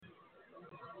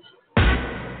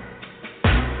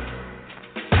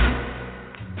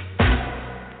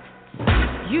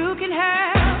You can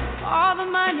have all the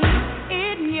money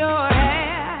in your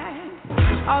hand,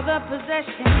 all the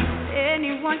possessions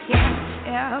anyone can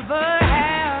ever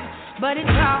have, but it's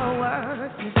all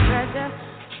worthless treasure.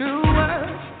 True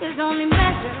worth is only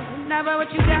measured not by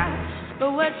what you got,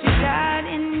 but what you got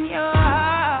in your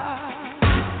heart.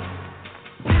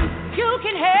 You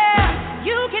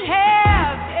can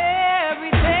have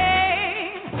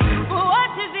everything, but what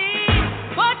does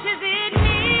it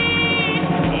mean?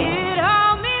 It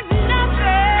all means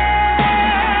nothing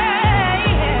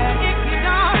if you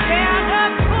don't stand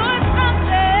up for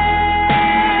something.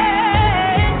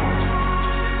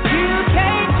 You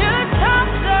can't just top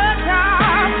the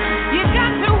top, you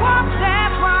got to walk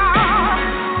that walk.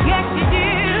 Yes, you do.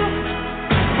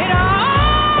 It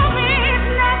all means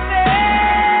nothing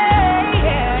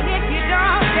if you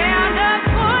don't stand up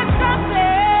for something.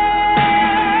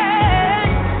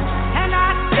 And I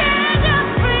stand up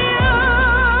for you.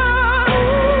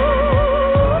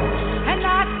 And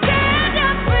I stand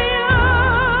up for you.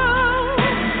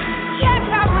 Yes,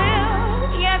 I will.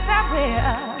 Yes, I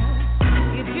will.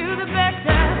 You do the best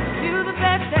that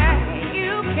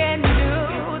you can do.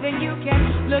 Then you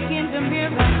can look in the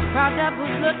mirror, crowd that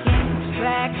was looking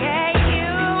back at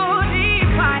you.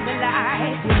 Define the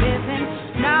life you live in,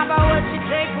 not by what you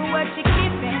take, but what you're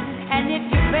giving. And if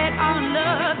you bet on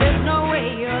love, there's no way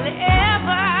you'll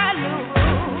ever lose.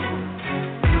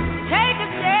 Take a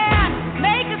stand,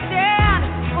 make a stand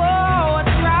for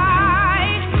what's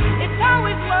right. It's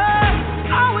always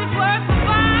worth the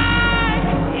fight.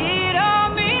 It all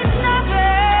means nothing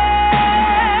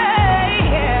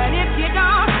if you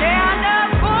don't stand up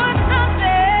for something.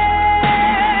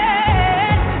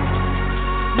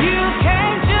 You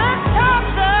can't just top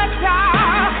the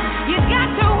top, you got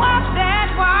to walk that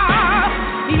walk.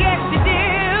 Yes, you do.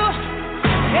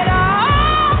 It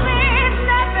all means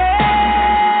nothing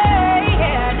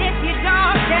if you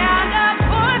don't stand up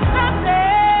for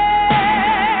something.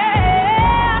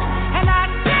 And I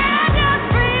stand up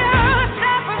for you,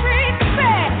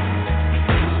 self-respect,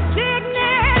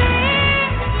 dignity.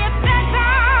 If that's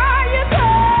all you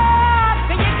got,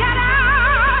 then you got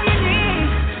all you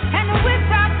need. And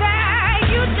without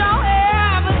that, you don't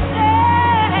ever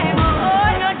say,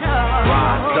 oh, no.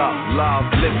 Rise up, love,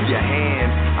 lift your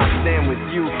hand. I stand with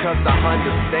you cause I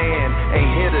understand.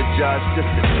 Ain't here to judge, just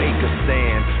to take a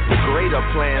stand. The greater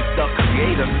plan's the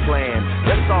creator's plan.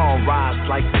 Let's all rise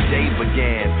like the day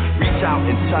began. Reach out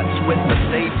and touch with the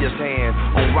Savior's hand.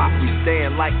 On rock we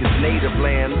stand like his native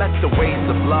land. Let the ways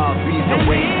of love be the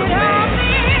ways of man.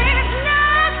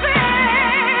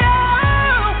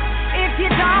 If you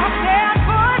don't stand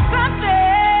for something,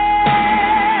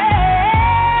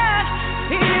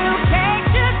 you can't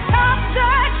just talk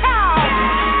the talk.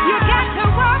 You got to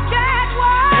walk that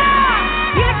walk.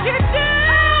 Yes, you do.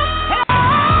 It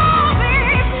all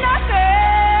means nothing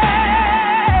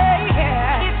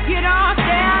if you don't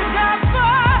stand up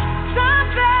for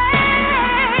something.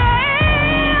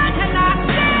 And I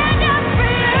stand up for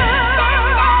you.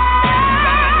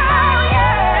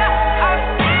 Yeah, I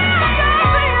stand up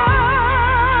for you.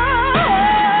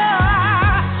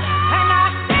 And I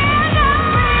stand up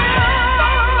for you.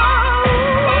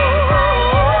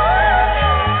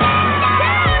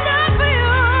 Stand up for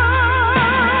you.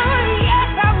 Yes,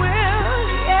 I will.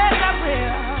 Yes, I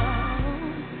will.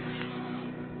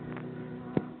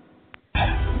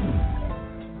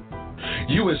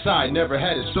 USI never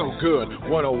had it so good.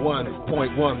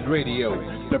 101.1 Radio,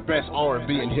 the best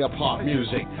R&B and hip hop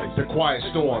music. The Quiet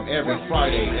Storm every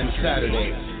Friday and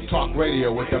Saturday. Talk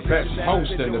radio with the best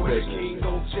host in the business.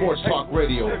 Sports Talk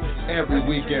Radio every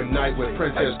weekend night with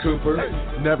Princess Cooper.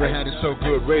 Never had it so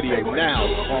good radio now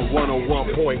on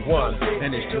 101.1,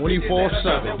 and it's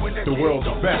 24/7. The world's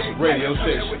best radio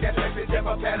station.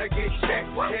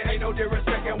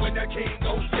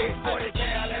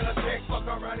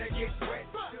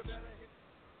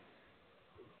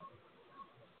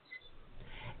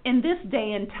 In this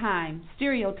day and time,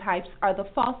 stereotypes are the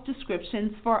false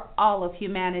descriptions for all of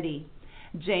humanity.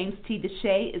 James T.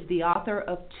 DeShay is the author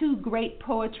of 2 great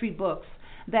poetry books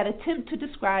that attempt to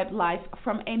describe life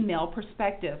from a male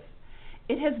perspective.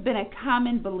 It has been a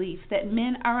common belief that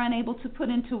men are unable to put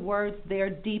into words their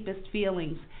deepest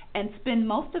feelings and spend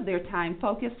most of their time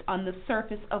focused on the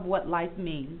surface of what life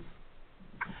means.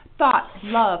 Thoughts,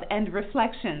 love, and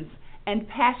reflections, and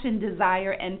passion,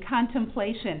 desire, and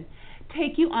contemplation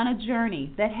take you on a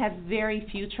journey that has very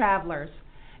few travelers.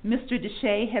 Mr.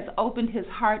 DeShay has opened his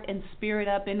heart and spirit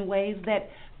up in ways that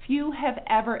few have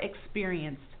ever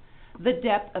experienced. The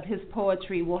depth of his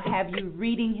poetry will have you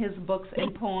reading his books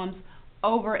and poems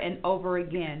over and over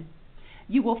again.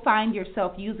 You will find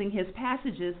yourself using his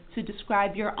passages to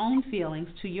describe your own feelings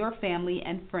to your family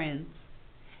and friends.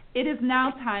 It is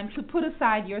now time to put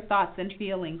aside your thoughts and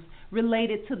feelings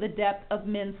related to the depth of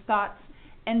men's thoughts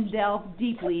and delve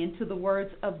deeply into the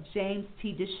words of James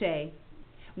T. DeShay.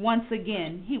 Once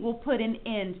again, he will put an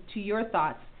end to your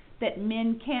thoughts that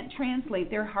men can't translate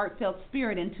their heartfelt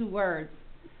spirit into words.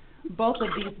 Both of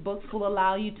these books will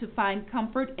allow you to find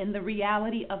comfort in the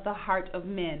reality of the heart of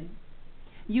men.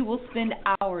 You will spend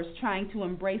hours trying to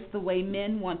embrace the way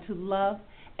men want to love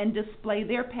and display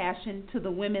their passion to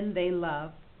the women they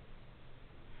love.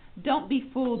 Don't be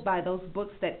fooled by those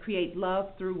books that create love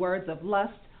through words of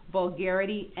lust,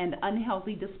 vulgarity, and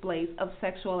unhealthy displays of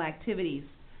sexual activities.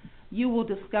 You will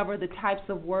discover the types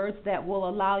of words that will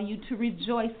allow you to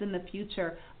rejoice in the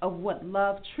future of what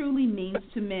love truly means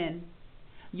to men.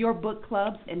 Your book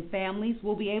clubs and families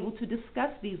will be able to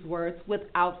discuss these words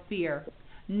without fear.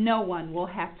 No one will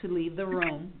have to leave the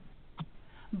room.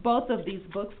 Both of these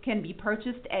books can be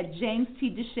purchased at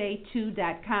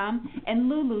jamestdeshay2.com and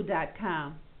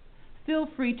lulu.com. Feel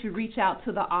free to reach out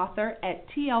to the author at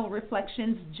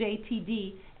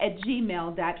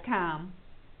tlreflectionsjtd@gmail.com.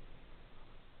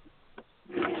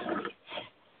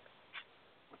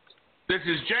 This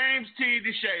is James T.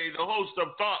 DeShay, the host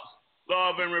of Thoughts,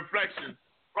 Love, and Reflection,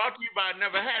 brought to you by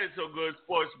Never Had It So Good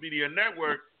Sports Media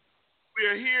Network. We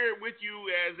are here with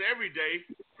you as every day,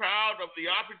 proud of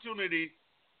the opportunity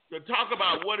to talk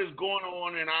about what is going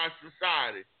on in our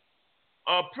society.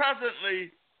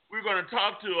 Presently, we're going to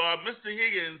talk to Mr.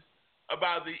 Higgins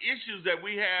about the issues that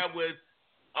we have with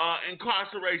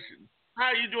incarceration.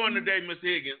 How are you doing today, Mr.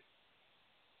 Higgins?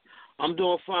 I'm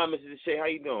doing fine, Mr. DeShay. How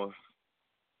you doing?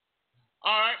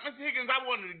 All right, Mr. Higgins, I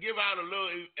wanted to give out a little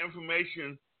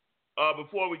information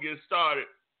before we get started.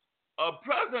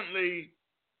 Presently,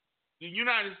 the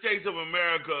United States of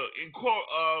America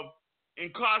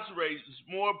incarcerates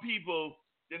more people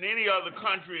than any other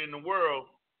country in the world.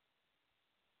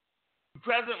 We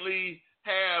presently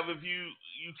have, if you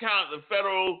count the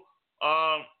federal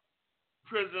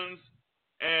prisons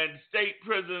and state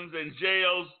prisons and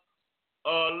jails,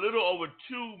 a little over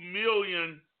 2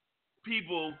 million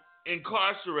people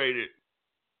incarcerated.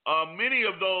 Many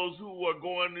of those who are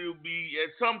going to be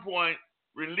at some point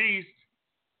released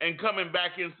and coming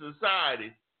back in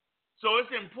society. So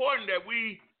it's important that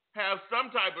we have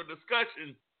some type of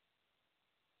discussion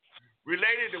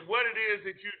related to what it is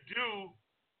that you do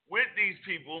with these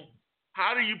people.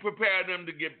 How do you prepare them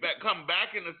to come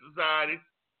back into society?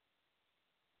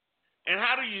 And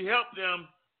how do you help them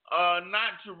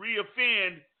not to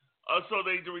reoffend so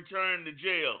they can return to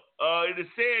jail? It is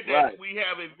said that we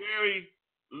have a very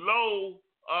low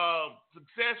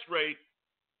success rate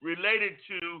related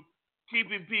to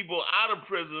keeping people out of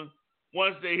prison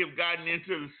once they have gotten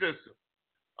into the system.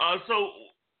 So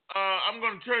I'm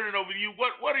going to turn it over to you.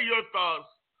 What are your thoughts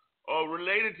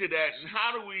related to that, and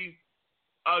how do we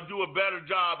do a better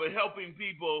job of helping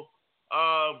people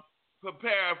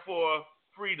prepare for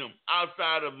freedom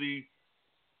outside of the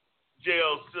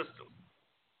jail system?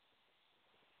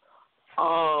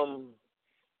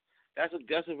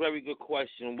 That's a very good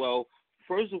question. Well,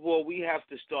 first of all, we have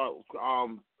to start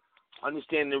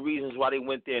understanding the reasons why they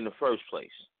went there in the first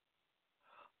place.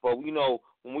 But when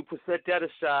we set that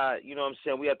aside, what I'm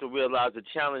saying, we have to realize the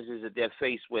challenges that they're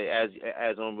faced with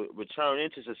as on return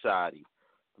into society.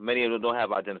 Many of them don't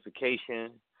have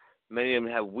identification. Many of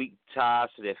them have weak ties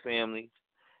to their families.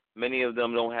 Many of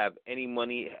them don't have any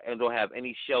money and don't have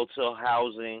any shelter,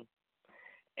 housing,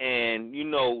 and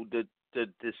the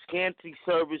scanty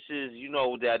services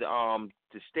that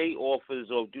the state offers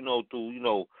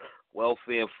through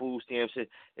welfare, food stamps.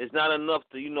 It's not enough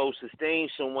to sustain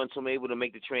someone to be able to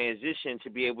make the transition, to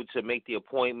be able to make the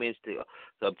appointments, to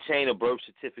obtain a birth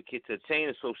certificate, to obtain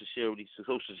a social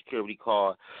security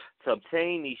card, to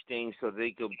obtain these things so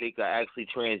they could actually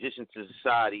transition to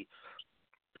society,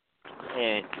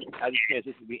 and as a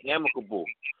transition be amicable.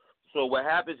 So what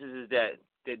happens is that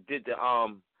the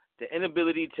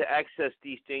inability to access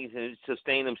these things and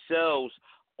sustain themselves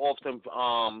often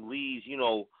leads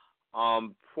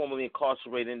formerly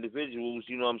incarcerated individuals,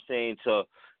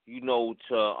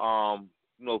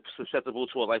 susceptible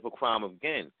to a life of crime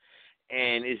again.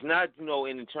 And it's not,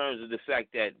 in terms of the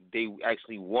fact that they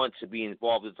actually want to be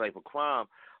involved in this type of crime,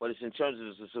 but it's in terms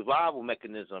of the survival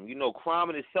mechanism. Crime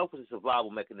in itself is a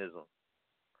survival mechanism.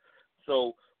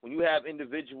 So when you have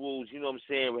individuals, we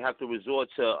have to resort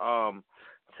to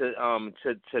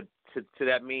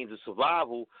that means of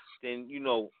survival, then you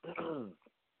know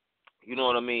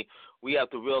what I mean? We have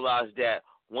to realize that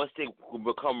once they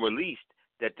become released,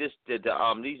 that these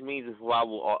means of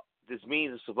survival this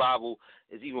means of survival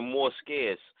is even more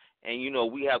scarce. And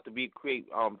we have to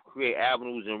create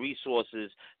avenues and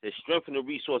resources that strengthen the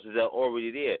resources that are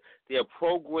already there. There are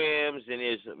programs and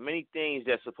there's many things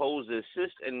that supposed to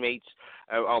assist inmates,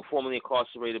 formerly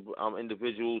incarcerated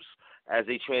individuals, as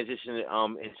they transition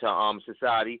into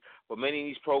society. But many of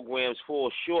these programs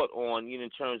fall short on in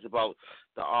terms about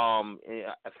the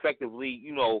effectively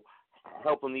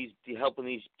helping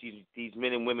these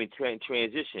men and women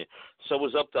transition. So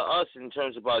it's up to us in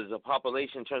terms about as a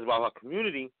population, in terms about our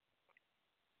community,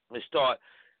 to start,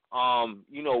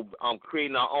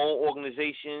 creating our own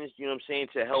organizations,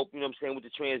 to help, with the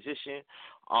transition,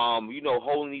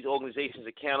 holding these organizations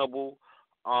accountable,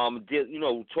 talking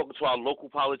to our local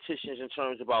politicians in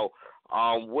terms about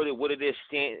what are their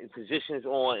positions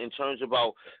on in terms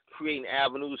about creating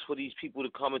avenues for these people to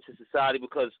come into society,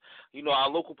 because our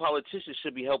local politicians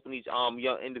should be helping these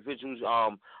young individuals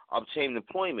obtain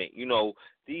employment.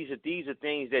 These are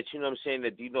things that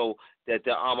that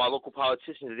our local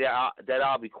politicians, that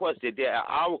our request, they're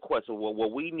our request of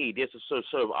what we need. They're to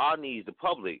serve our needs, the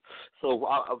public. So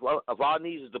if our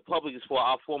needs is the public is for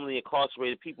our formerly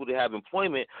incarcerated people to have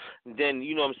employment, then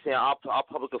our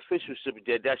public officials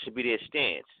that should be their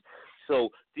stance. So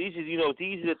these are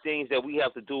the things that we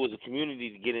have to do as a community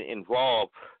to get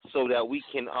involved, so that we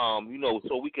can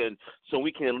so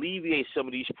we can alleviate some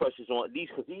of these pressures on these,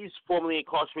 because these formerly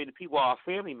incarcerated people are our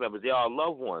family members, they are our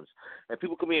loved ones, and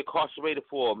people can be incarcerated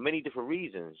for many different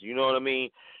reasons. You know what I mean?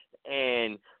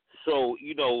 And so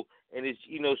and it's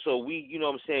so we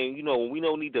we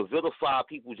don't need to vilify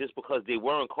people just because they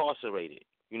were incarcerated.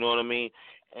 You know what I mean?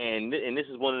 And this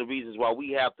is one of the reasons why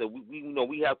we have to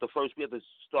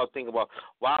start thinking about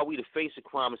why are we the face of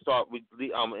crime, and start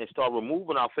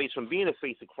removing our face from being the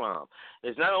face of crime.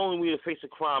 It's not only we the face of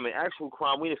crime and actual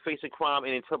crime, we the face of crime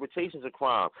and interpretations of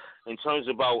crime in terms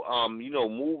about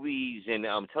movies and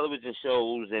television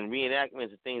shows and reenactments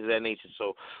and things of that nature.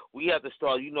 So we have to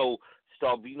start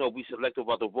be selective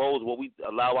about the roles, what we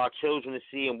allow our children to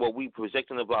see, and what we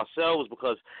projecting of ourselves,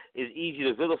 because it's easy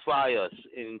to vilify us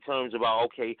in terms of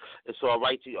it's all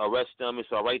right to arrest them, it's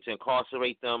all right to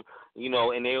incarcerate them,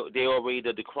 and they already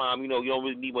did the crime. You don't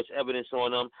really need much evidence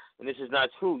on them, and this is not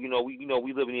true.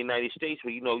 We live in the United States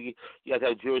where you have to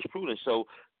have jurisprudence. So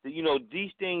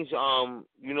these things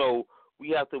we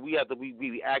have to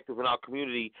be active in our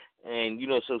community, and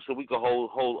so we can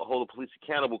hold the police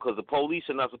accountable, because the police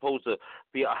are not supposed to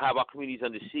have our communities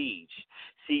under siege.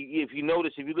 See, if you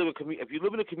notice, if you live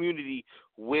in a community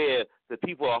where the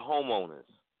people are homeowners,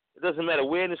 it doesn't matter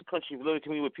where in this country, if you live in a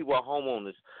community where people are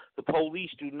homeowners, the police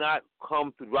do not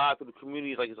ride through the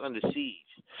communities like it's under siege.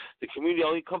 The community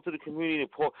only comes to the community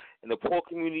in the poor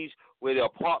communities where the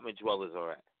apartment dwellers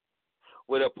are at.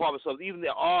 Where the apartments, so even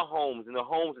there are homes, and the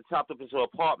homes are chopped up into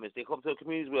apartments. They come to the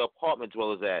communities where apartment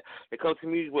dwellers are at. They come to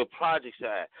communities where projects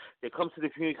are at. They come to the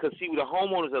community because see, the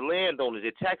homeowners are landowners,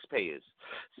 they're taxpayers,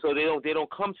 so they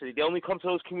only come to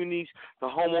those communities, the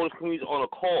homeowners communities, on a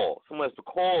call. Someone has to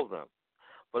call them.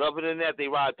 But other than that, they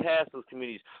ride past those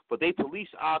communities. But they police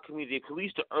our community. They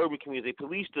police the urban communities. They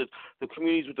police the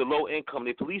communities with the low income.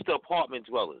 They police the apartment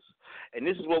dwellers. And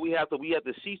this is what we have to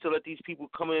cease to let these people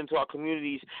come into our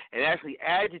communities and actually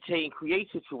agitate and create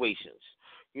situations.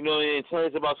 In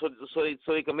terms about so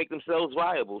they can make themselves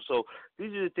viable. So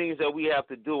these are the things that we have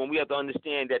to do, and we have to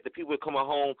understand that the people that come at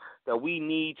home, that we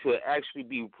need to actually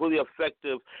be really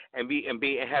effective and be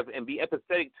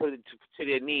empathetic to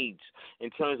their needs in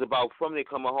terms about from they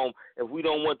come at home, if we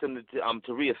don't want them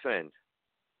to reoffend.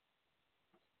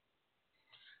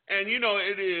 And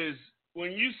it is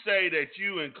when you say that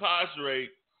you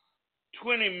incarcerate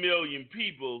 20 million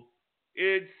people,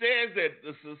 it says that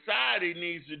the society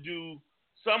needs to do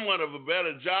somewhat of a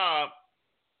better job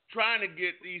trying to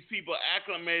get these people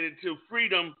acclimated to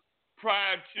freedom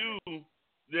prior to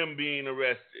them being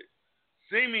arrested.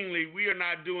 Seemingly, we are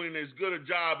not doing as good a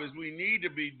job as we need to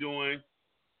be doing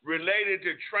related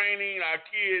to training our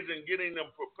kids and getting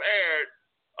them prepared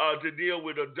to deal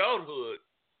with adulthood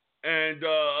and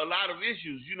a lot of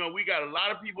issues. We got a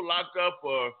lot of people locked up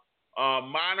for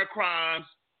minor crimes.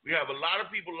 We have a lot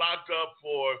of people locked up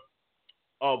for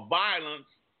violence,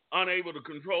 unable to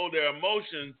control their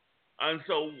emotions. And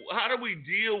so how do we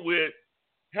deal with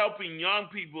helping young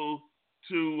people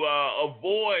to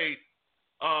avoid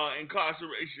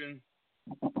incarceration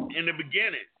in the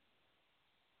beginning?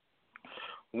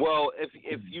 Well, if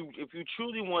you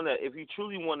truly want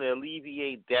to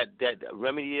alleviate that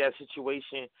remedy that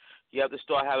situation, you have to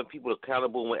start having people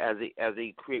accountable as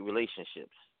they create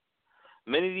relationships.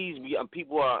 Many of these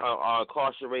people are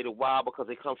incarcerated. Why? Because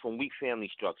they come from weak family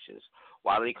structures.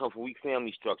 Why do they come from weak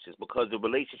family structures? Because the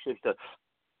relationships that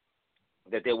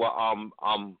that they were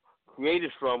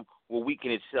created from were weak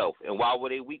in itself. And why were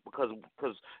they weak? Because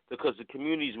the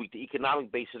community is weak. The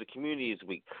economic base of the community is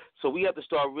weak. So we have to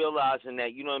start realizing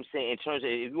that, you know what I'm saying, in terms of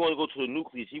if you want to go to the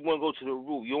nucleus, you want to go to the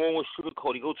root. You don't want to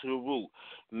sugarcoat it, go to the root.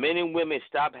 Men and women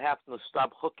stop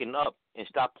hooking up and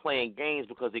stop playing games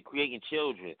because they're creating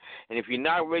children. And if you're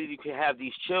not ready to have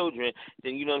these children,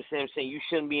 then you know what I'm saying, you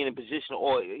shouldn't be in a position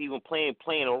or even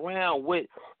playing around with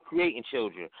creating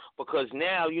children, because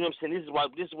now, you know what I'm saying, this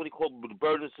is what they call the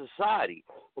burden of society,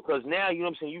 because now, you know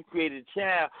what I'm saying, you created a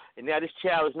child, and now this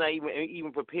child is not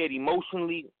even prepared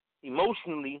emotionally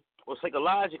or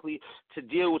psychologically to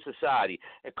deal with society,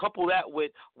 and couple that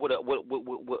with a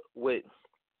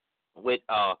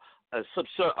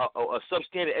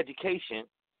substandard education.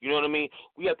 You know what I mean?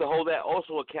 We have to hold that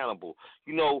also accountable.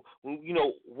 You know,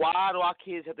 why do our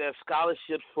kids have to have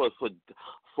scholarships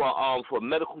for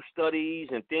medical studies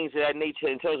and things of that nature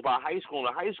in terms of our high school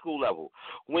and the high school level?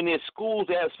 When there's schools,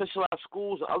 they have specialized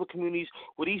schools in other communities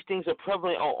where these things are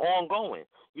prevalent or ongoing.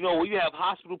 You know, we have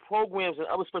hospital programs and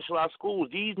other specialized schools.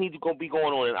 These need to be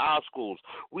going on in our schools.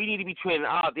 We need to be training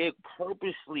out. They're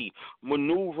purposely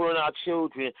maneuvering our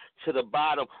children to the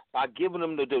bottom by giving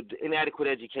them the inadequate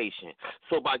education.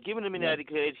 So by giving them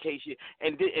inadequate education,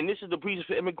 and this is the reason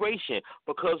for immigration,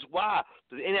 because why?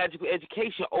 The inadequate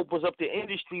education opens up the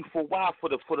industry for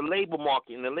the labor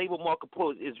market, and the labor market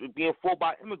is being fought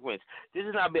by immigrants. This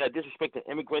is not a disrespect to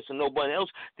immigrants and nobody else.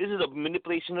 This is a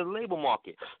manipulation of the labor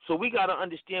market. So we got to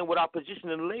understand what our position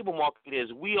in the labor market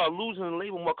is. We are losing the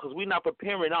labor market because we're not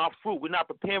preparing our fruit. We're not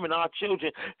preparing our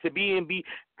children to be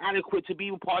adequate to be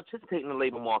even participate in the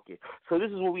labor market. So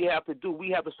this is what we have to do. We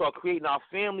have to start creating our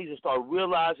families and start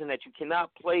realizing that you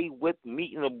cannot play with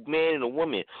meeting a man and a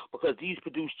woman, because these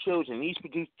produce children.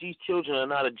 These children are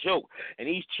not a joke. And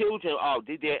these children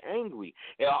they're angry.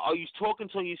 Are you talking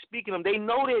to them? You speaking to them? They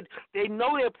know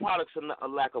their products of a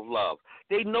lack of love.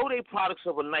 They know their products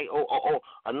of a night or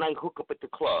a night hookup at the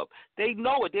club. They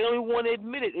know it. They don't even want to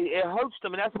admit it. It hurts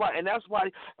them, and that's why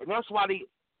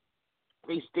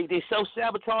they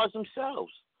self-sabotage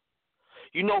themselves.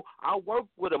 You know, I work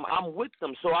with them. I'm with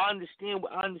them, so I understand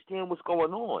what's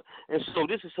going on. And so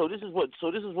this is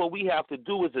what we have to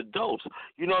do as adults.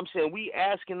 You know what I'm saying? We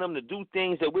asking them to do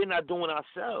things that we're not doing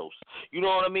ourselves. You know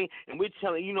what I mean? And we're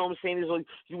telling, you know what I'm saying?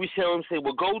 We tell them, say,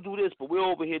 well, go do this, but we're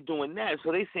over here doing that.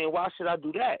 So they saying, why should I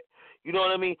do that? You know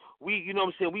what I mean? You know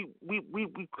what I'm saying?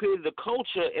 We created a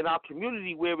culture in our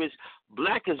community where it's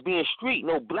black is being street.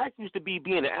 No, black used to be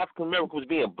being the African American was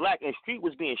being black, and street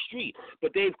was being street.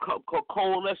 But they've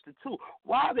coalesced the two.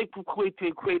 Why they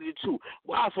created the two?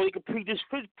 Why? So they could create this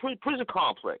prison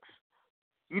complex.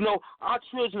 You know, our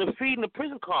children are feeding the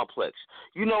prison complex.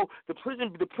 You know, the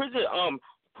prison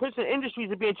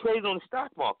industries are being traded on the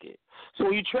stock market. So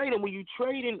when you trade them,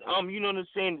 you know what I'm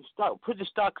saying, prison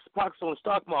stocks on the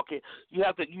stock market, you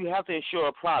have to insure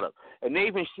a product, and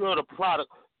they've insured a product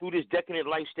through this decadent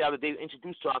lifestyle that they've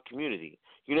introduced to our community.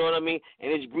 You know what I mean?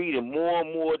 And it's breeding more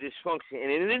and more dysfunction.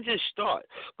 And it didn't just start,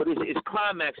 but it's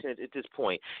climaxing at this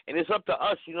point. And it's up to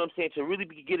us, you know what I'm saying, to really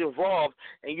get involved.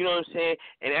 And you know what I'm saying?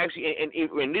 And actually,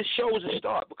 and this show is a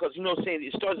start, because, you know what I'm saying,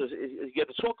 it starts, you have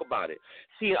to talk about it.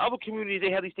 See, in other communities,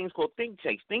 they have these things called think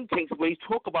tanks. Think tanks where they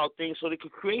talk about things so they can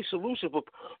create solutions for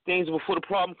things before the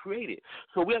problem created.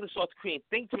 So we have to start creating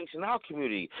think tanks in our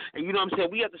community. And you know what I'm saying?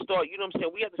 We have to start using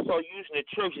the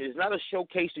church. It's not a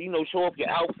showcase to, you know, show off your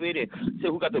outfit and say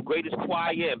who got the greatest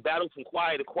choir and battle from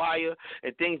choir to choir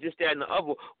and things, this, that, and the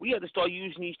other. We have to start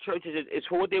using these churches as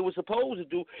for what they were supposed to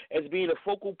do, as being a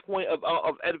focal point of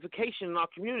edification in our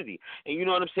community. And you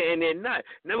know what I'm saying? They're not.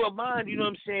 Never mind, you know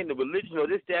what I'm saying, the religion or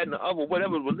this, that, and the other,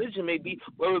 whatever religion may be,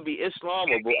 whether it be Islam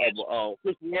or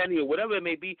Christianity or whatever it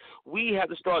may be, we have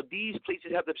to start, these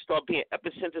places have to start being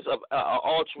epicenters of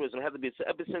altruism, have to be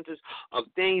epicenters of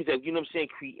things that, you know what I'm saying,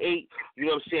 create, you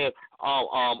know what I'm saying,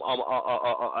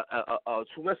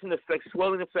 tumescent effect,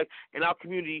 swelling effect in our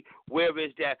community, where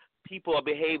it's that people are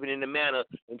behaving in a manner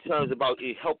in terms about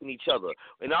helping each other.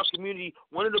 In our community,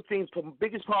 one of the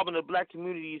biggest problem in the black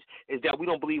communities is that we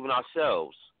don't believe in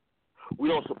ourselves. We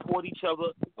don't support each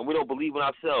other, and we don't believe in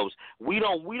ourselves. We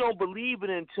don't believe in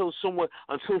it until someone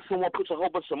puts a whole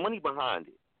bunch of money behind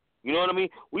it. You know what I mean?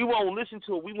 We won't listen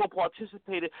to it. We won't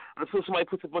participate in it until somebody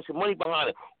puts a bunch of money behind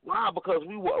it. Why? Because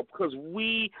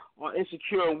we are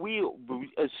insecure, and we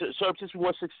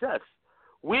want success.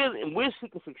 We're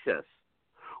seeking success.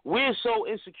 We're so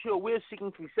insecure. We're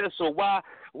seeking success. So why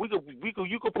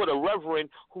you could put a reverend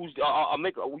who's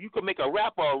you could make a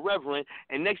rapper a reverend,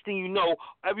 and next thing you know,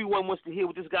 everyone wants to hear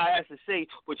what this guy has to say,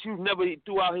 but you've never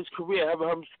throughout his career ever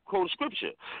heard him quote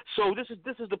scripture. So this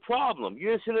is the problem.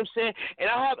 You understand what I'm saying? And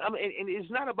and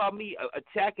it's not about me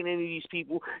attacking any of these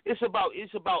people. It's about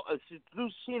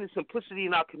seeing the simplicity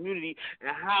in our community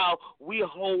and how we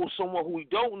hold someone who we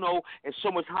don't know and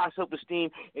so much high self-esteem,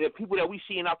 and the people that we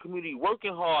see in our community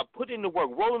working hard, putting in the work,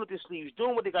 rolling up their sleeves,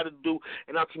 doing what they got to do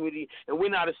in our community, and we're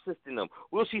not assisting them.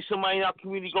 We'll see somebody in our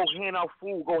community go hand out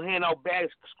food, go hand out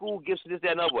bags, school gifts, this,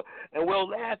 that, and other, and we'll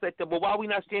laugh at them, but why are we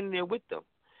not standing there with them?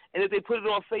 And if they put it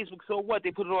on Facebook, so what?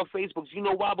 They put it on Facebook. You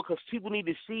know why? Because people need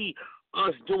to see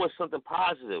us doing something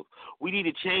positive. We need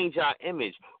to change our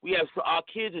image. Our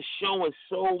kids are showing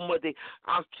so much.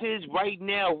 Our kids right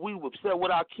now, we upset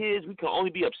with our kids. We can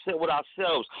only be upset with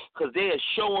ourselves because they are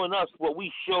showing us what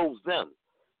we shows them.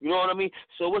 You know what I mean?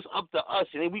 So it's up to us,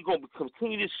 and then we're going to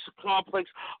continue this complex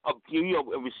of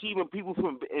receiving people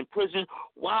from in prison.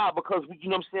 Why? Because you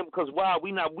know what I'm saying? Because why?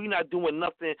 We not doing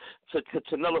nothing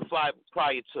to nullify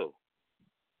prior to.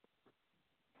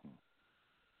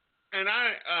 And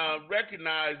I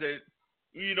recognize that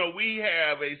we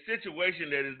have a situation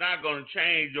that is not going to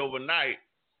change overnight.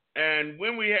 And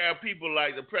when we have people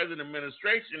like the present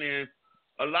administration in,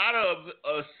 a lot of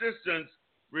assistance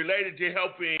related to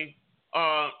helping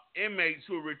inmates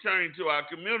who are returning to our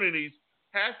communities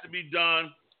has to be done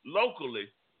locally.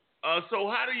 So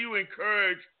how do you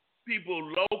encourage people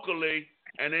locally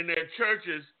and in their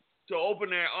churches to open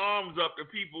their arms up to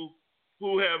people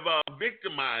who have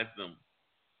victimized them?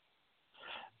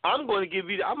 I'm going to give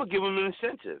them an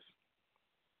incentive.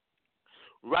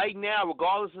 Right now,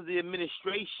 regardless of the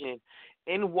administration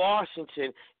in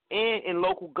Washington and in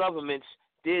local governments,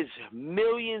 there's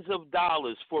millions of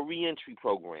dollars for reentry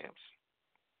programs.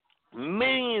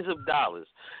 Millions of dollars.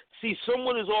 See,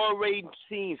 someone has already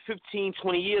seen 15,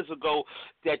 20 years ago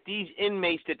that these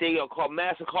inmates that they are called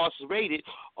mass incarcerated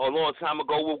a long time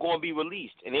ago were going to be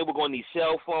released. And they were going to need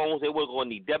cell phones. They were going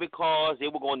to need debit cards. They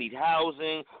were going to need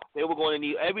housing. They were going to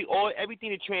need everything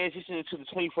to transition into the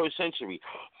 21st century.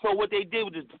 So what they did,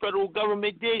 what the federal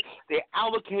government did, they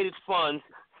allocated funds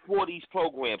for these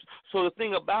programs. So the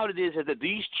thing about it is that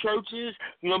these churches,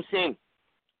 you know what I'm saying,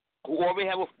 who already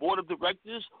have a board of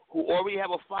directors, who already have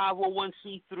a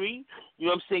 501c3, you know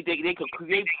what I'm saying, they could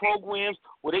create programs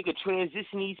where they could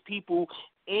transition these people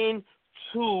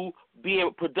into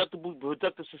being productive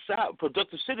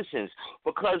citizens,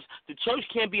 because the church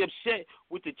can't be upset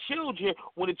with the children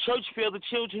when the church failed the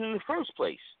children in the first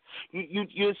place. You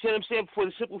understand what I'm saying? For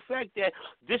the simple fact that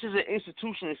this is an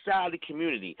institution inside the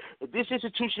community. If this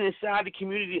institution inside the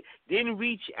community didn't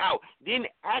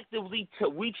actively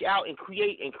reach out and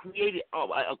create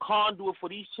a conduit for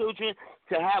these children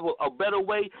to have a better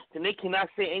way, then they cannot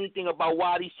say anything about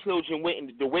why these children went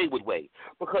in the wayward way.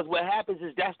 Because what happens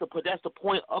is that's the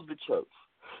point of the church.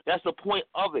 That's the point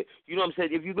of it. You know what I'm saying?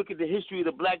 If you look at the history of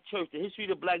the black church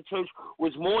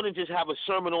was more than just have a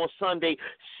sermon on Sunday,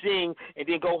 sing, and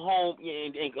then go home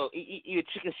and go eat a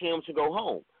chicken sandwich and go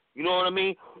home. You know what I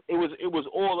mean? It was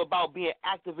all about being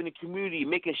active in the community,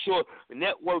 making sure the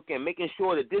networking, making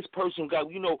sure that this person got,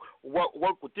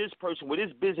 work with this person, with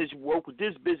this business, work with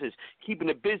this business, keeping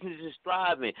the businesses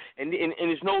thriving, and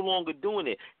it's no longer doing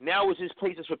it. Now it's just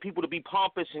places for people to be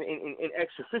pompous and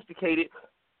sophisticated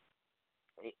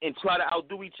and try to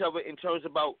outdo each other in terms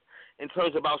about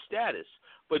status.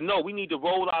 But no, we need to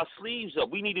roll our sleeves up.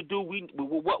 We need to do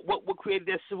what created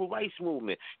that civil rights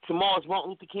movement. Tomorrow's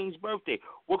Martin Luther King's birthday.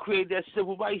 What created that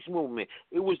civil rights movement?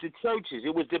 It was the churches.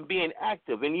 It was them being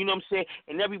active. And you know what I'm saying?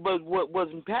 And everybody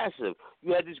wasn't passive.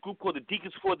 You had this group called the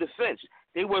Deacons for Defense.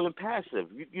 They wasn't passive.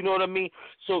 You know what I mean?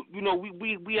 So,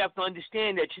 we have to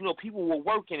understand that, people were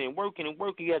working and working and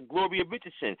working. You had Gloria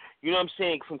Richardson, you know what I'm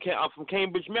saying, from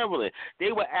Cambridge, Maryland.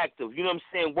 They were active, you know what I'm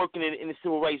saying, working in the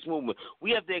civil rights movement.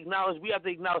 We have to acknowledge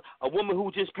a woman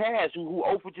who just passed, who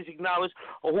Oprah just acknowledged,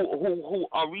 who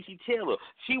Reese Taylor.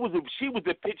 She was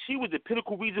the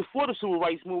pinnacle reason for the civil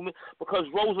rights movement, because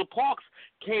Rosa Parks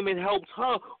came and helped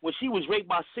her when she was raped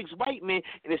by 6 white men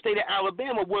in the state of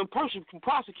Alabama, wouldn't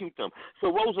prosecute them.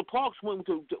 So Rosa Parks went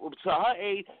to her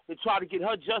aid to try to get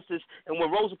her justice, and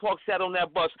when Rosa Parks sat on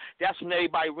that bus, that's when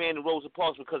everybody ran to Rosa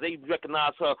Parks, because they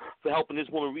recognized her for helping this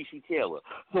woman, Reese Taylor.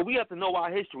 So we have to know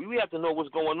our history. We have to know what's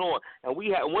going on, and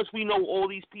once we know all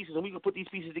these pieces and we can put these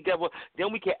pieces together,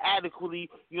 then we can adequately,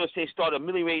 start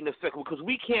ameliorating the effect. Because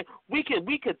we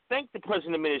could thank the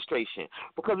present administration,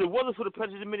 because if it wasn't for the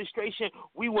present administration,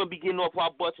 we wouldn't be getting off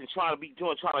our butts and trying to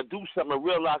do something and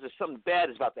realize that something bad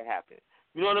is about to happen.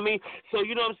 You know what I mean? So,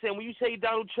 you know what I'm saying? When you say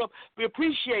Donald Trump, we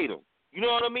appreciate him. You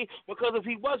know what I mean? Because if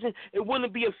he wasn't, it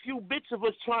wouldn't be a few bits of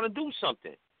us trying to do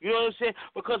something. You know what I'm saying?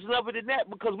 Because other than that,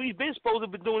 because we've been supposed to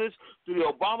be doing this through the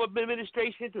Obama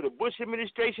administration, through the Bush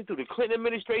administration, through the Clinton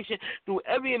administration, through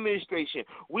every administration.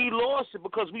 We lost it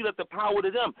because we left the power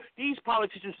to them. These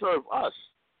politicians serve us.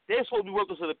 They're supposed to be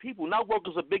workers of the people, not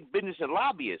workers of big business and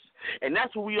lobbyists. And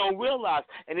that's what we don't realize.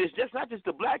 And it's just not just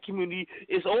the black community,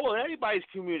 it's all everybody's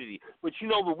community. But you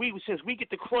know, since we get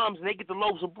the crumbs and they get the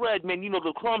loaves of bread, man, you know,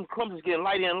 the crumbs is getting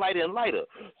lighter and lighter and lighter.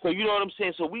 So you know what I'm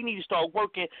saying? So we need to start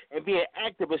working and being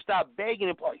active and stop begging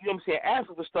and, you know what I'm saying,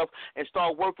 asking for stuff and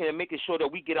start working and making sure that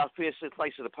we get our fair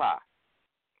slice of the pie.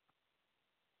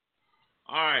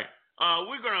 All right.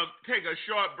 We're going to take a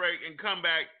short break and come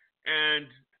back and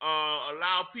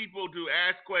allow people to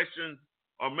ask questions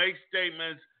or make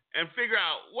statements and figure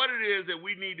out what it is that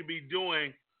we need to be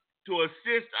doing to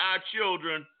assist our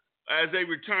children as they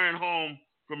return home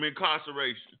from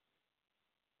incarceration.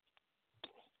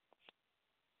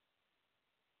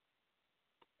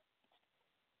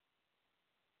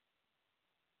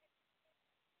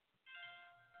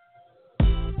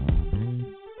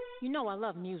 You know I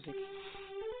love music.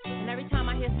 And every time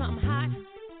I hear something hot,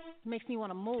 it makes me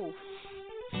want to move.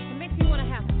 It makes me want to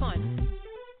have fun.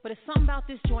 But it's something about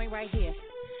this joint right here.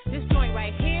 This joint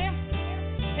right here,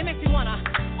 it makes me want to,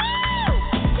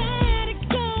 let it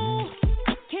go.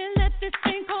 Can't let this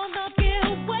thing called love get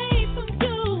away from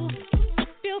you.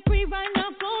 Feel free right now,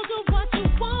 go do what you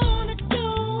want to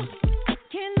do.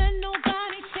 Can't let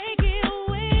nobody take it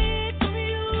away from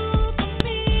you, from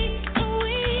me, and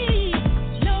we.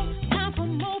 No time for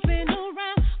moping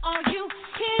around. Are you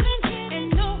kidding? And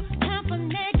no time for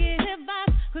negative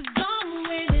vibes, 'cause I'm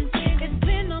winning. It's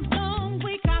been a long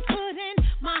week, I put in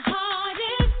my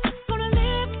hardest. Gonna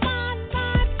live my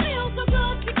life, feel so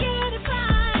good to get it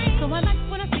right. So I like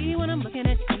what I see when I'm looking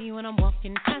at you, when I'm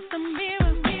walking past the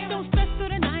mirror. Don't stress through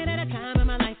the night at a time in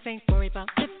my life, ain't worry about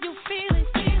if you feel it.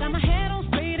 Got my head on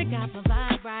straight, I got my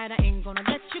vibe right, I ain't gonna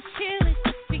let you kill it.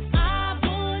 See, I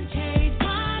won't change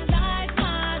my life,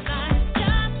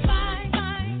 just bye,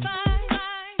 bye, bye,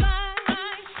 bye,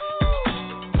 bye, ooh,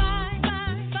 bye,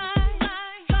 bye, bye,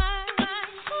 bye, bye,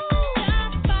 ooh,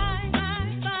 just bye,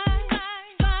 bye, bye,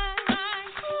 bye, bye,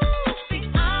 ooh. See,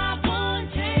 I won't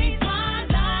change my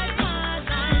life,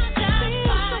 just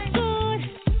bye. Feels so good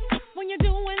when you're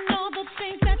doing all the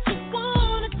things that you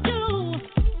wanna do.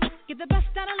 Get the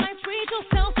best out of life, treat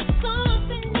yourself to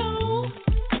something new.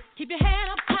 Keep your head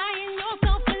up high in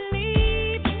yourself,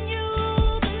 believe in you,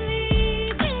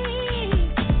 believe me.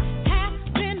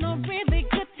 Having a really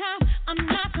good time, I'm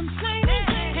not complaining,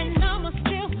 and I'ma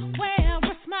still wear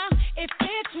a smile if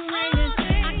it's raining.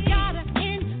 I gotta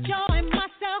enjoy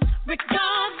myself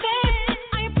regardless.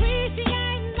 I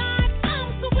appreciate life,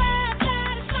 I'm so glad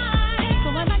that it's mine. So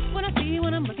I like what I see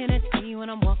when I'm looking at you, when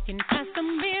I'm walking past the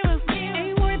mirror.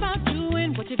 Ain't worried about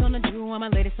doing what you're gonna do, I'm a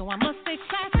lady, so I must stay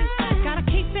classy. Gotta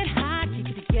keep it high, keep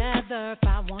it together if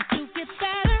I want to get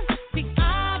better. See,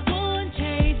 I won't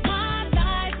change my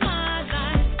life,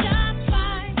 just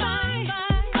bye, bye,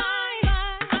 bye, bye,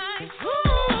 bye,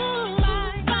 ooh,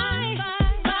 bye, bye, bye,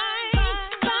 bye,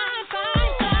 bye,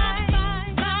 bye,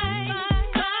 bye, bye,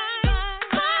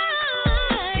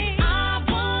 bye. I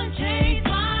won't change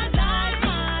my life,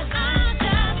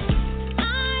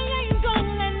 I ain't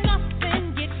gonna let nothing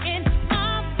get in my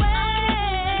way.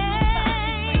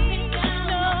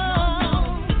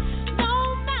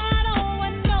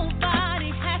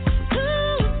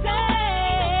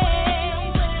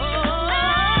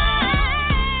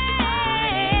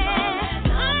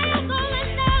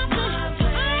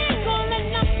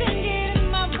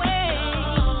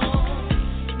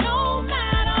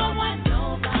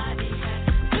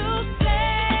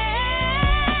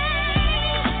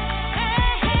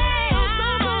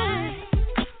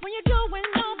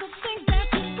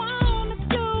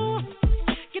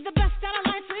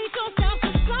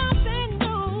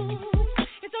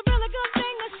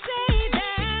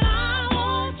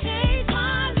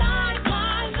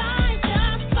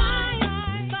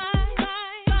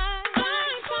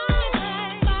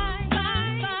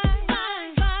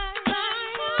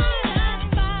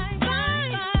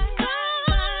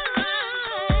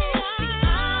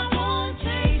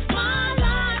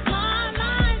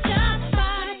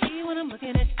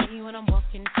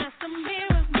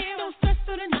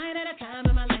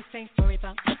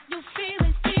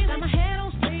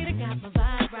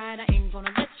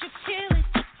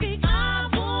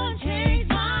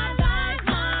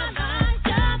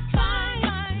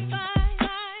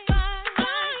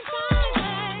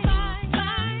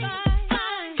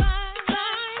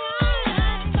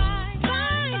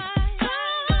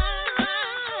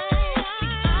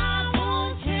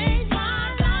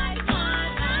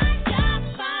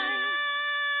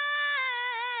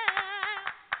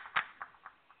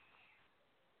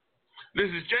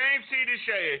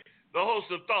 DeShay, the host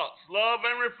of Thoughts, Love,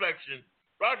 and Reflection,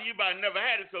 brought to you by Never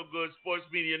Had It So Good Sports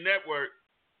Media Network.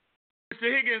 Mr.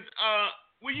 Higgins,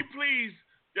 will you please,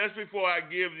 just before I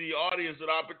give the audience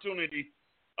an opportunity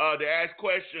to ask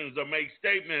questions or make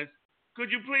statements,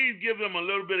 could you please give them a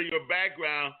little bit of your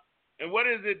background and what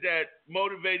is it that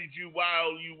motivated you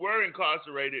while you were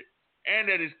incarcerated and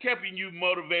that is keeping you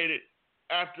motivated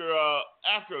after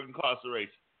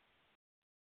incarceration?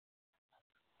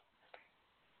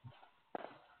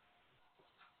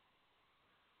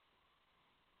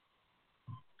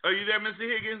 Are you there, Mr.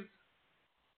 Higgins?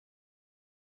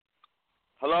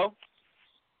 Hello?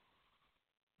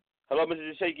 Hello,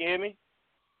 Mr. DeShay, can you hear me?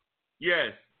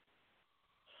 Yes.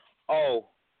 Oh,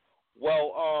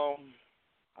 well,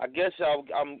 I guess I'll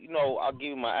give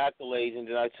you my accolades, and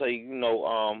then I tell you,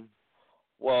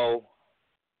 well,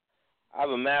 I have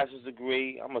a master's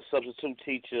degree. I'm a substitute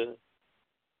teacher.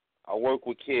 I work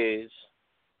with kids,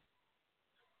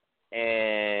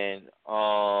 and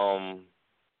I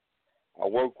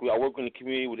work in the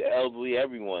community with the elderly,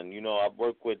 everyone. I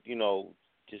work with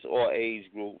just all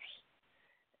age groups,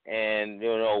 and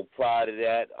prior to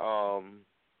that,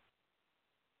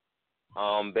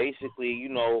 basically,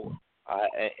 in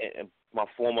my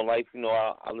former life,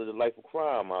 I lived a life of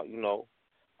crime. I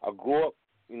grew up,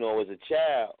 as a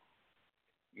child,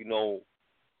 with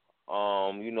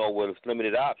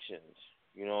limited options.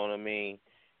 You know what I mean?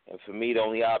 And for me, the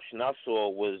only option I saw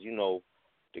was,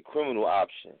 the criminal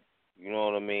option. You know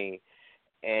what I mean?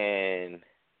 And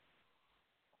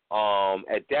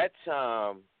at that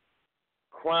time,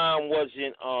 crime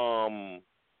wasn't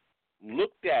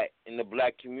looked at in the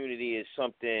black community as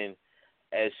something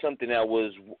that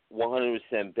was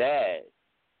 100% bad.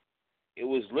 It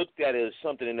was looked at as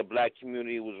something in the black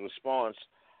community was a response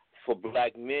for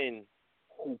black men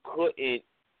who couldn't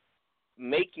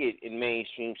make it in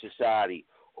mainstream society,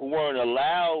 who weren't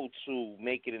allowed to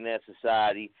make it in that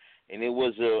society, and it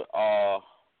was a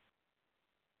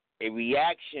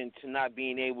reaction to not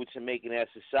being able to make it in that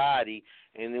society,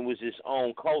 and it was its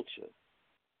own culture.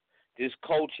 This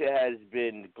culture has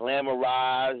been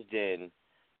glamorized and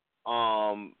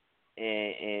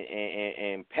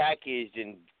packaged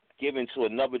and given to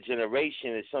another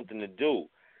generation as something to do.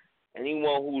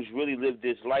 Anyone who's really lived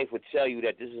this life would tell you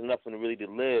that this is nothing really to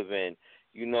live, and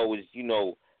and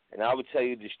I would tell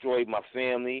you it destroyed my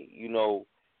family. It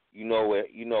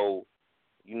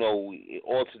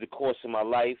altered the course of my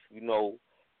life.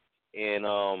 And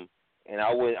I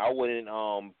wouldn't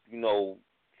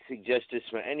suggest this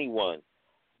for anyone.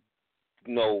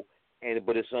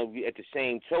 But it's at the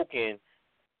same token,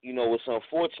 it's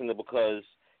unfortunate because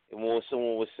when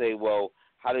someone would say, well,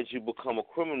 how did you become a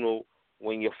criminal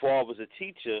when your father's a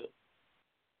teacher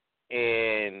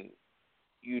and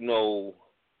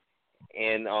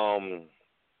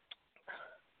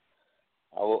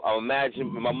I imagine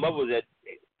my mother was at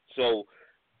so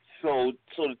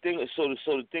the thing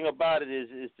about it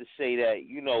is to say that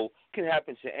it can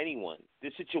happen to anyone.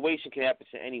 This situation can happen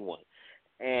to anyone,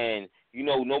 and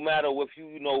no matter if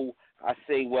I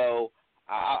say, well,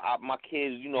 my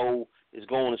kids is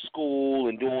going to school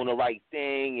and doing the right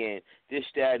thing and this,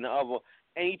 that, and the other.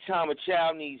 Anytime a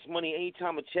child needs money,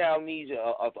 anytime a child needs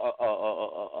a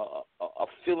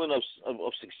feeling of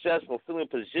success, or feeling of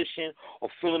position, or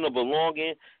feeling of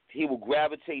belonging, he will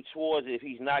gravitate towards it if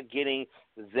he's not getting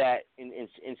that in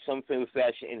some form or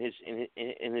fashion in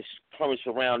his current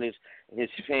surroundings, in his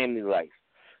family life.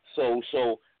 So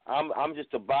I'm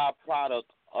just a byproduct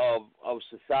of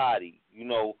society.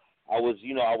 I was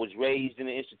raised in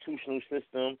the institutional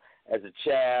system as a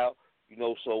child.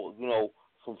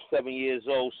 From 7 years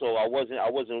old, so I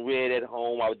wasn't reared at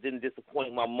home. I didn't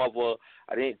disappoint my mother.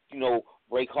 I didn't,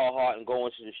 break her heart and go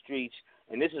into the streets.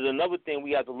 And this is another thing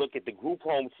we have to look at, the group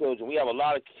home children. We have a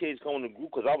lot of kids going to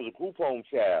group, because I was a group home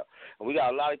child, and we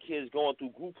got a lot of kids going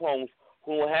through group homes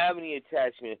who don't have any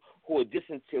attachment, who are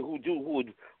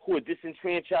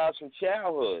disenfranchised from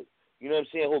childhood. You know what I'm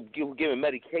saying? Who given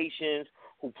medications,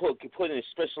 who put in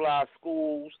specialized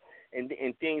schools. And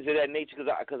things of that nature,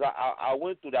 because I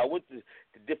went through that. I went to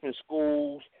different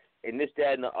schools and this,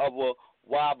 that, and the other.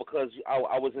 Why? Because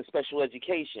I was in special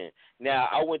education. Now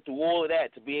I went through all of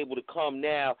that to be able to come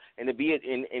now and to be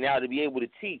now to be able to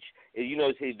teach.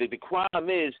 The crime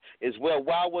is well,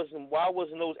 why wasn't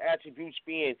those attributes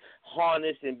being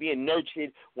harnessed and being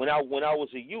nurtured when I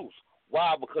was a youth?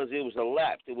 Why? Because it was a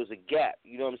lapse. It was a gap.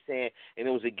 You know what I'm saying? And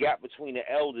it was a gap between the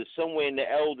elders. Somewhere in the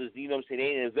elders, you know what I'm saying,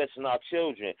 they didn't invest in our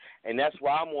children. And that's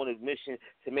why I'm on a mission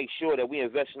to make sure that we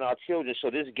invest in our children so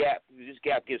this gap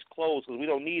gets closed, because we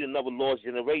don't need another lost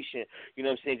generation. You know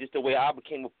what I'm saying? Just the way I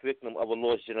became a victim of a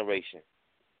lost generation.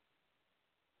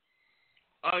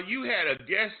 You had a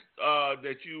guest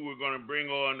that you were going to bring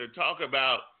on to talk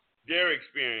about their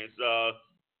experience.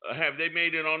 Have they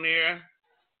made it on the air?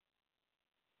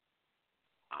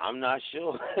 I'm not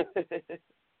sure.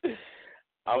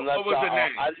 I'm What not was sure. the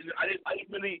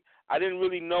name? I didn't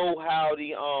really know how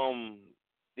the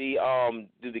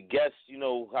guests,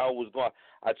 how it was going.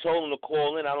 I told them to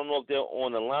call in. I don't know if they're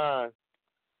on the line.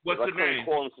 What's the name?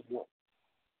 Call in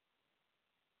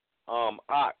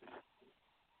Ock.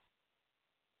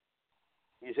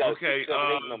 He's got okay.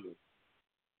 678 number.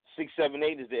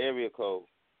 678 is the area code.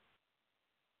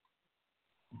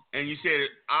 And you said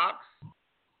Ox?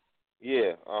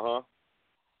 Yeah.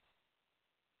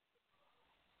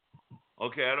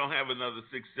 Okay, I don't have another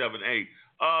 678.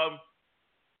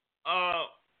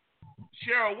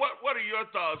 Cheryl, what are your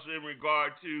thoughts in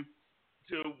regard to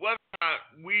whether or not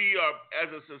we are, as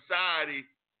a society,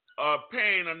 are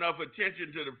paying enough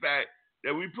attention to the fact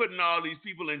that we're putting all these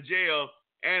people in jail,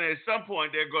 and at some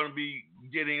point they're going to be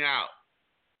getting out?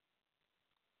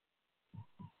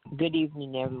 Good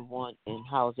evening, everyone, and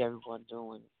how's everyone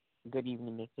doing? Good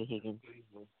evening, Mr. Higgins.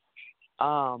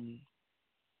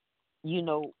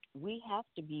 We have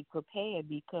to be prepared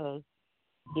because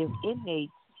if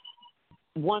inmates,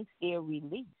 once they're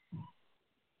released,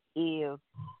 if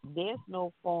there's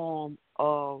no form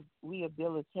of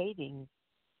rehabilitating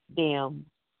them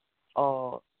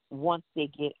once they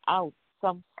get out,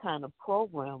 some kind of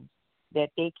program that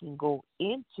they can go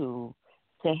into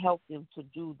to help them to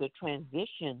do the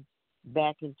transition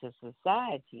back into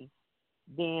society,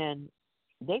 then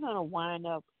they're going to wind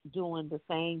up doing the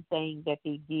same thing that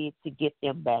they did to get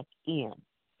them back in.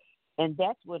 And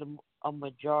that's what a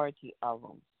majority of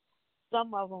them.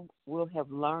 Some of them will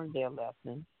have learned their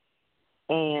lesson,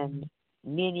 and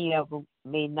many of them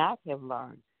may not have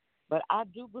learned. But I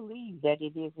do believe that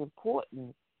it is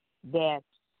important that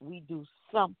we do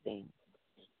something,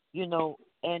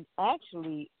 and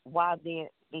actually while they're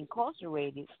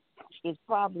incarcerated, it's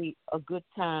probably a good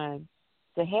time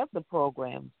to have the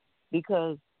program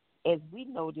because as we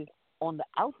notice on the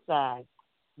outside,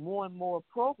 more and more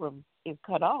programs is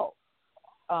cut off.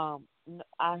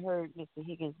 I heard Mr.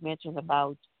 Higgins mention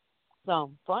about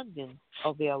some funding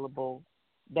available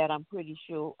that I'm pretty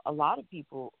sure a lot of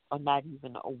people are not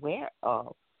even aware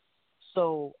of.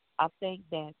 So I think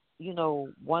that,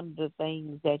 one of the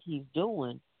things that he's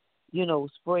doing,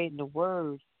 spreading the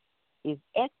word is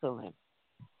excellent.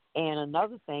 And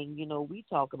another thing, we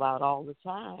talk about all the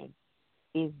time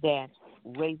is that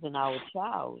raising our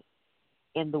child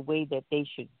in the way that they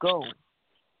should go.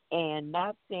 And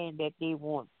not saying that they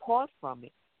won't part from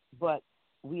it, but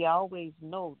we always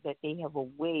know that they have a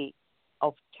way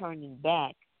of turning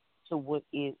back to what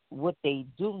they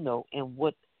do know and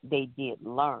what they did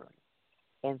learn.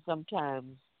 And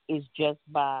sometimes it's just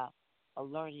by a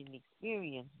learning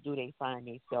experience do they find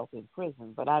themselves in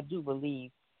prison. But I do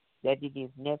believe that it is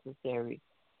necessary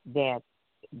that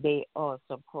there are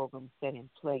some programs set in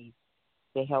place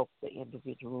to help the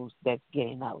individuals that's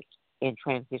getting out and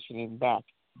transitioning back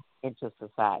into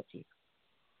society.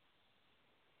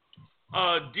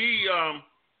 Dee,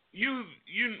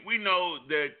 we know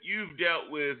that you've dealt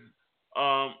with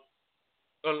a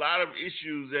lot of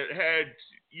issues that had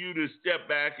you to step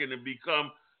back and to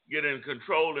get in a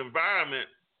controlled environment.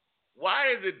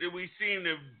 Why is it that we seem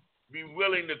to be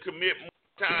willing to commit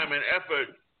more time and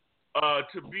effort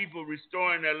to people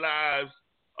restoring their lives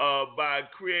by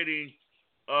creating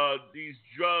these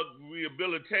drug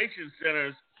rehabilitation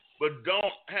centers, but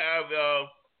don't have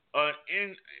an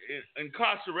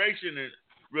incarceration and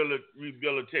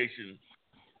rehabilitation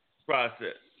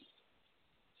process?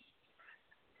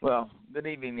 Well, good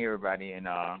evening, everybody, and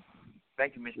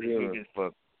thank you, Mr. Higgins,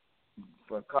 for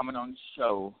coming on the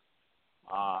show,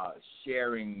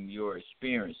 sharing your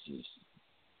experiences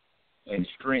and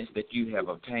strengths that you have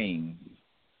obtained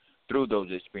through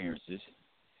those experiences,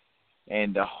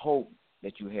 and the hope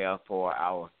that you have for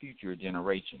our future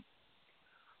generation.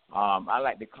 I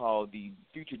like to call the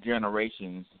future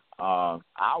generations, our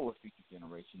future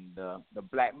generation, the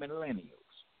black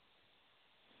millennials.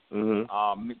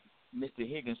 Mm-hmm. Mr.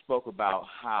 Higgins spoke about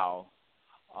how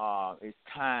it's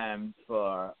time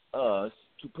for us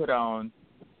to put on,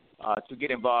 to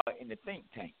get involved in the think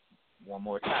tank one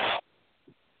more time.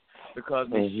 Because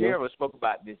Ms. Cheryl spoke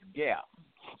about this gap.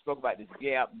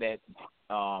 That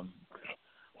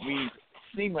we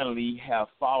seemingly have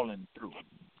fallen through.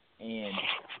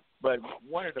 But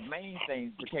one of the main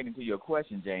things pertaining to your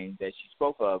question, James, that she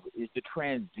spoke of is the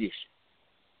transition.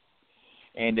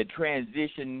 And the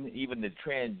transition, even the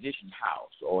transition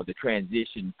house or the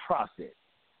transition process.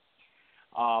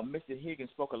 Mr.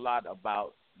 Higgins spoke a lot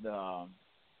about the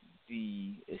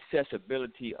the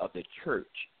accessibility of the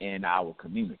church in our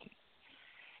community.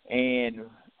 And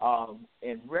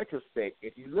in retrospect,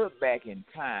 if you look back in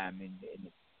time in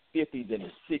the 50s and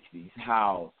the 60s,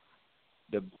 how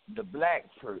the black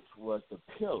church was the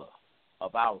pillar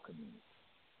of our community.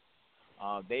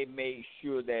 They made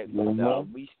sure that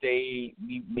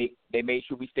they made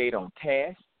sure we stayed on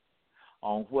task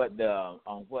on what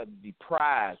the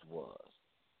prize was,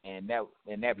 and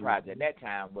that prize at that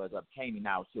time was obtaining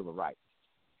our civil rights.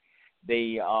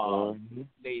 They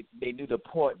knew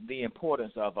the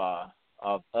importance of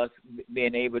us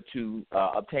being able to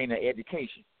obtain an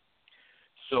education,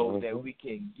 so that we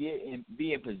can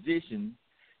be in position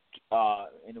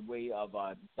in the way of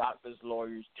doctors,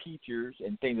 lawyers, teachers,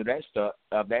 and things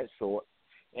of that sort,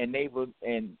 and they would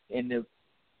in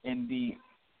the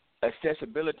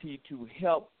accessibility to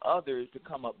help others to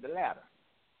come up the ladder.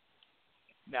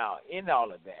 Now, in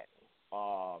all of that,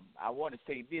 I want to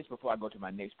say this before I go to my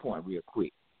next point real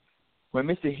quick. When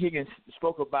Mr. Higgins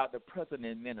spoke about the present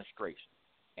administration,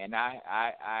 and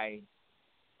I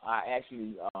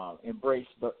actually embraced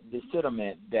the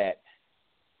sentiment that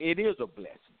it is a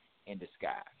blessing in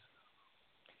disguise.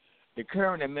 The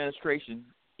current administration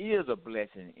is a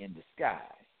blessing in disguise,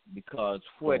 because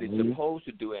what it's supposed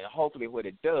to do, and hopefully what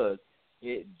it does,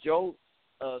 it jolts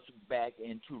us back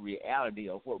into reality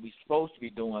of what we're supposed to be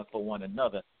doing for one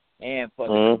another and for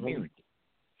the community.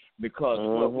 Because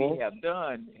what we have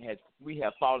done we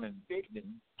have fallen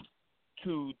victim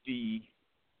to the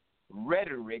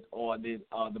rhetoric or the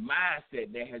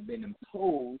mindset that has been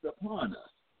imposed upon us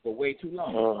for way too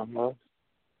long.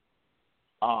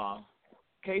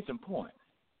 Case in point,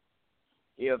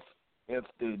 if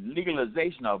the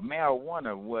legalization of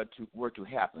marijuana were to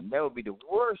happen, that would be the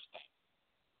worst thing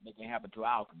that can happen to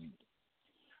our community,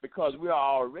 because we are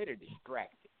already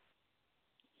distracted.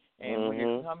 And when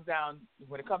it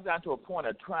comes down to a point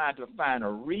of trying to find a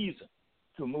reason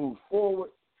to move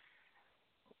forward,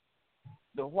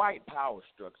 the white power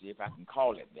structure, if I can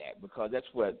call it that, because that's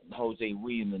what Jose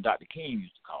Williams and Dr. King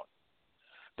used to call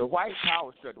it, the white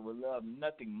power structure would love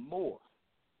nothing more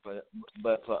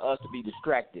but for us to be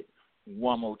distracted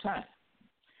one more time.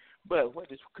 But what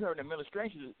this current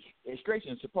administration is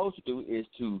supposed to do is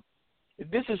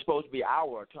this is supposed to be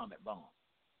our atomic bomb.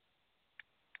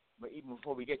 But even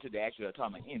before we get to the actual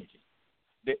atomic energy,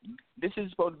 this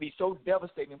is supposed to be so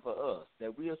devastating for us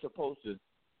that we are supposed to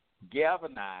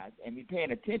galvanize and be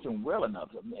paying attention well enough.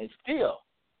 And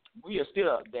we are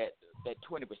still that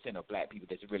 20% of black people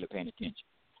that's really paying attention.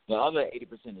 The other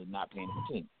 80% is not paying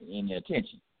any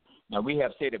attention. Now, we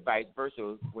have said it vice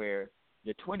versa, where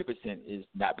the 20% is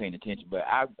not paying attention, but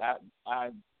I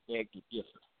beg to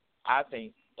differ. I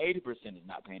think 80% is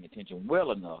not paying attention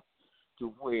well enough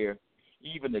to where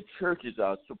even the churches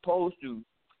are supposed to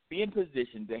be in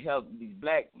position to help these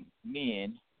black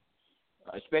men,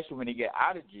 especially when they get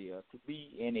out of jail, to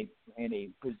be in a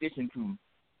position to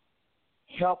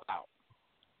help out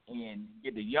and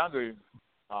get the younger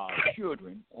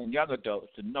children and young adults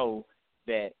to know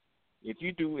that if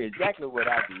you do exactly what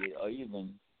I did, or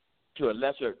even to a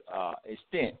lesser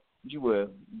extent, you will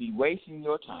be wasting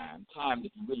your time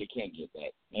that you really can't get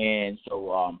back. And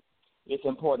so it's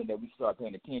important that we start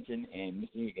paying attention. And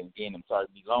Mr. Higgins, again, I'm sorry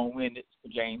to be long-winded,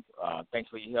 James. Thanks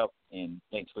for your help, and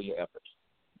thanks for your efforts.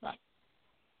 Bye.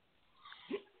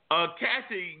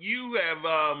 Kathy, you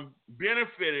have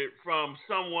benefited from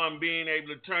someone being able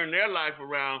to turn their life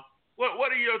around.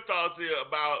 What are your thoughts here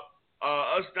about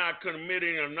us not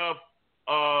committing enough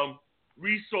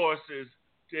resources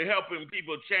to helping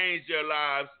people change their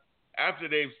lives after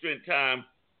they've spent time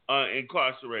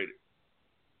incarcerated?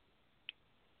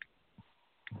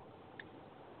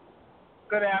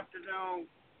 Good afternoon,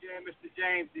 Mr.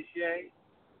 James DeShay.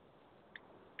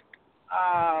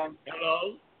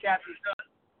 Hello? Kathy,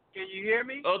 can you hear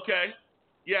me? Okay.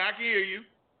 Yeah, I can hear you.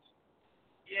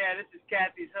 Yeah, this is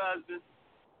Kathy's husband.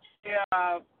 Yeah,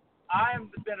 I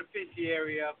am the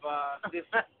beneficiary of this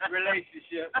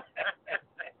relationship.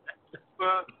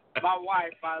 For my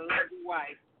wife, my lovely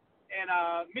wife. And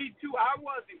me too, I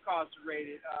was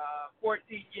incarcerated, 14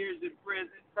 years in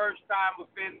prison, first-time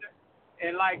offender.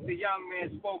 And like the young man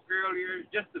spoke earlier,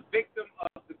 just a victim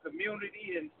of the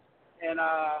community and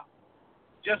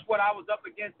just what I was up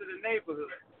against in the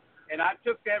neighborhood. And I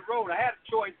took that road. I had a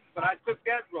choice, but I took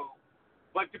that road.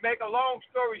 But to make a long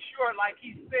story short, like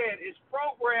he said, it's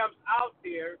programs out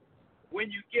there when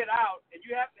you get out, and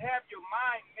you have to have your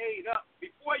mind made up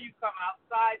before you come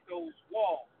outside those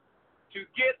walls to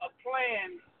get a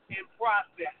plan in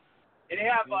process. And they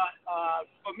have,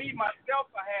 for me,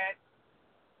 myself, I had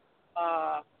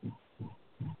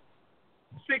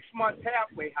 6 months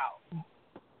halfway house.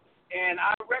 And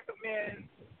I recommend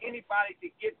anybody to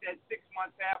get that 6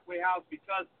 months halfway house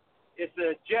because it's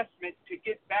an adjustment to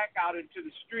get back out into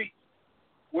the streets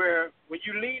where when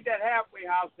you leave that halfway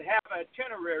house to have an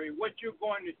itinerary, what you're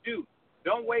going to do.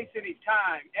 Don't waste any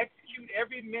time. Execute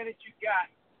every minute you got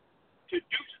to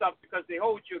do something because they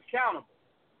hold you accountable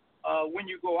when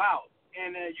you go out.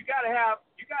 And you gotta have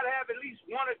at least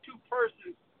one or two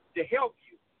persons to help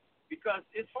you because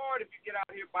it's hard if you get out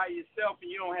here by yourself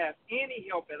and you don't have any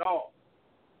help at all.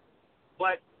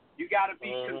 But you got to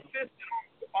be consistent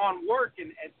on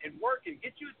working and working.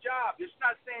 Get you a job. It's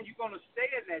not saying you're going to stay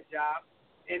in that job.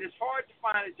 And it's hard to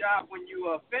find a job when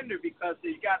you're an offender because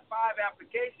you got 5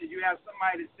 applications. You have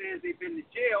somebody that says they've been to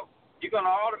jail. You're going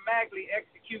to automatically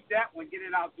execute that one, get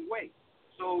it out the way.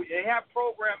 So they have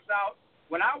programs out.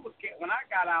 When I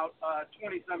got out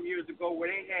 20-some years ago where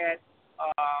they had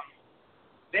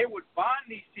they would bond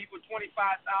these people $25,000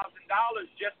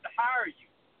 just to hire you.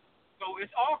 So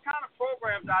it's all kind of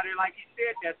programs out there, like he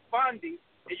said, that's funding,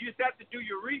 and you just have to do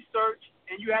your research,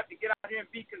 and you have to get out here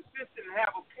and be consistent and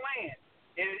have a plan,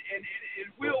 and it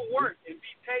will work, and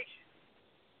be patient.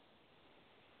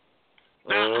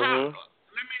 Now,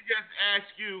 let me just ask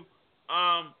you,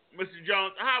 Mr.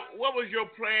 Jones, what was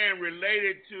your plan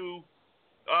related to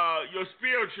your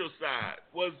spiritual side?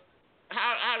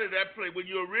 How did that play when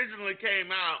you originally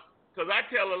came out? Because I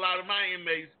tell a lot of my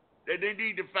inmates that they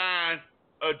need to find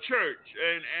a church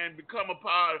and become a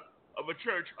part of a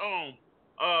church home.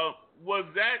 Was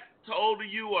that told to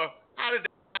you, or how did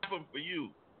that happen for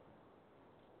you?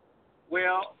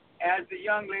 Well, as the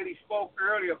young lady spoke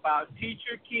earlier about, teach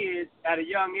your kids at a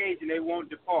young age and they won't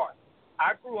depart.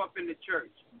 I grew up in the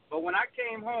church, but when I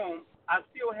came home, I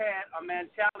still had a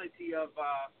mentality of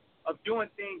doing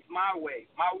things my way.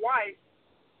 My wife,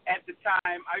 at the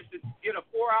time, I used to get a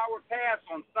 4-hour pass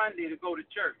on Sunday to go to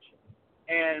church.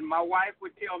 And my wife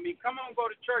would tell me, come on, go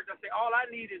to church. I say, all I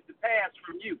need is the pass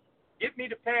from you. Give me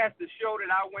the pass to show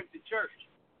that I went to church.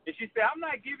 And she said, I'm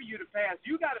not giving you the pass.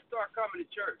 You got to start coming to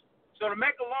church. So to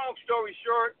make a long story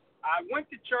short, I went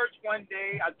to church one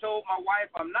day. I told my wife,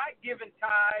 I'm not giving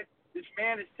tithes. This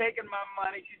man is taking my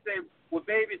money. She said, well,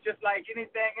 baby, it's just like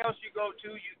anything else you go to.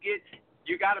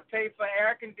 You got to pay for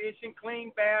air conditioning,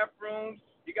 clean bathrooms.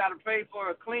 You got to pay for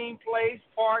a clean place,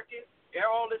 parking,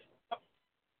 all this stuff.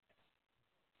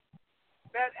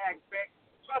 That aspect.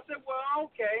 So I said, well,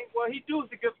 okay. Well, he does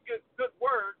a good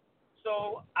word.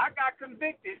 So I got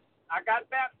convicted. I got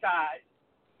baptized,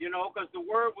 because the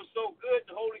word was so good.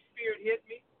 The Holy Spirit hit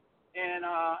me. And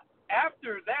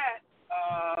after that,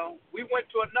 we went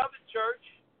to another church,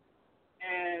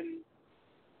 and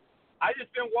I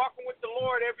just been walking with the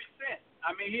Lord ever since.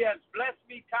 I mean, he has blessed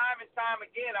me time and time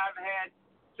again. I've had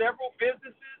several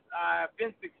businesses. I've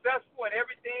been successful in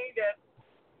everything that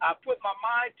I put my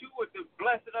mind to with the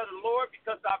blessing of the Lord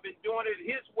because I've been doing it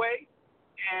his way.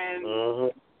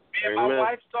 And me and my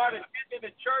wife started attending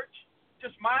the church,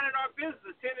 just minding our business,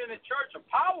 attending a church, a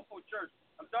powerful church.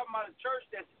 I'm talking about a church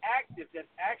that's active, that's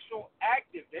actual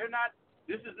active.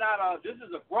 This is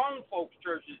a grown folks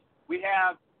church. We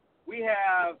have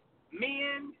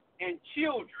men and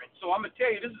children. So I'm going to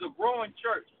tell you, this is a growing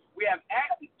church. We have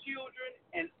active children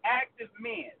and active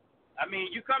men. I mean,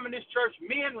 you come in this church,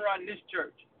 men run this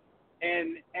church.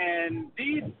 And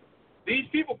these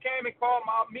people came and called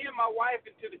me and my wife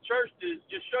into the church to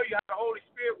just show you how the Holy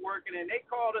Spirit working, and they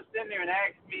called us in there and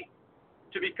asked me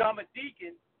to become a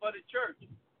deacon for the church.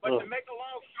 But to make a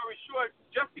long story short,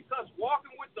 just because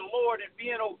walking with the Lord and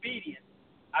being obedient,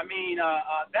 I mean,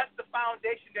 that's the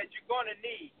foundation that you're going to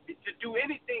need to do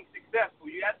anything successful.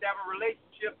 You have to have a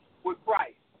relationship with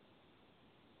Christ.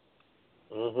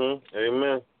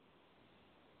 Amen.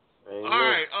 All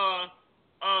right,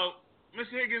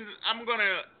 Mr. Higgins, I'm going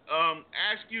to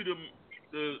ask you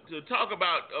to talk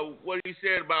about what he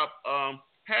said about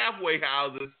halfway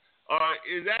houses.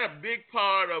 Is that a big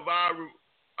part of our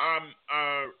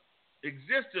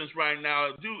existence right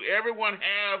now? Do everyone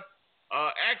have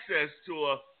access to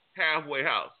a halfway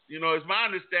house? It's my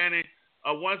understanding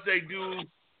once they do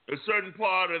a certain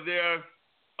part of their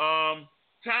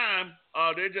time,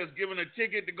 they're just given a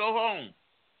ticket to go home.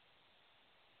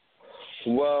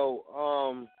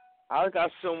 Well, I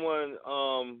got someone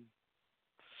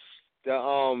that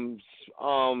on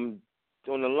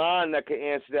the line that can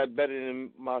answer that better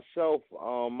than myself.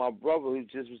 My brother, who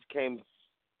just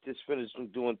finished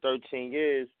doing 13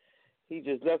 years, he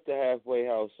just left the halfway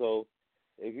house. So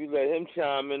if you let him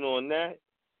chime in on that,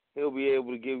 he'll be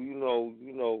able to give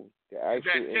the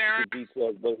actual intricate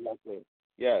details. But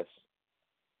yes.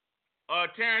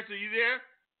 Terrence, are you there?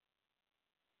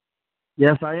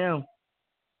 Yes, I am.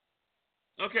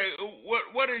 Okay,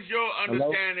 what is your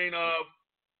understanding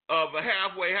of a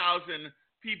halfway house and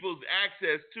people's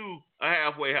access to a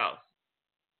halfway house?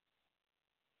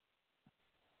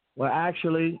 Well,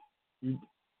 actually,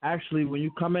 when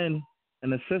you come in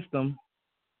the system,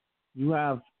 you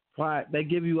have they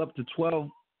give you up to 12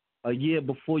 a year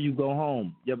before you go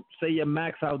home. Say your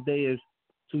max out day is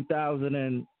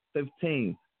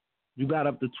 2015. You got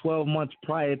up to 12 months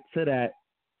prior to that.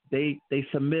 They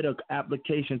submit an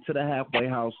application to the halfway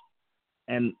house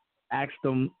and ask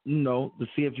them, to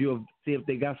see if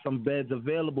they got some beds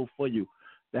available for you.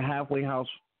 The halfway house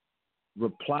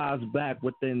replies back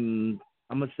within,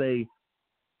 I'm gonna say,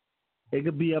 it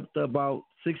could be up to about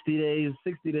 60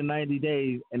 to 90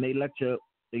 days, and they let the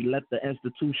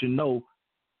institution know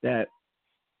that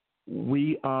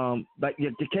we like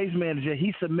the case manager,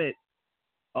 he submit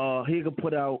he could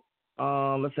put out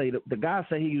let's say the guy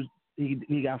said he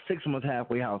got 6 months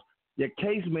halfway house. Your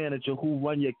case manager who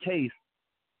run your case,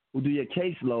 who do your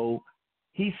caseload,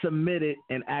 he submitted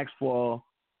and asked for,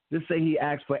 let's say he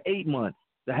asked for 8 months.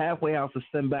 The halfway house will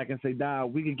send back and say,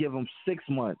 we could give him 6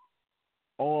 months.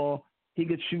 Or he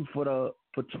could shoot for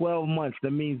 12 months.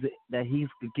 That means that he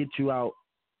could get you out.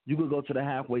 You could go to the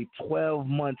halfway 12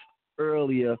 months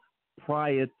earlier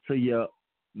prior to your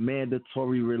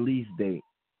mandatory release date.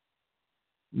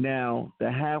 Now,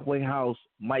 the halfway house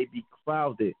might be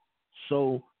crowded,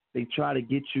 so they try to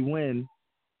get you in.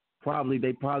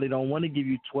 They probably don't want to give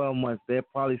you 12 months. They'll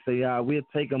probably say, we'll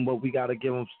take them, but we got to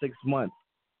give them 6 months.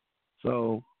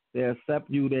 So they'll accept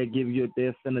you.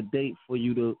 They'll send a date for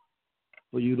you to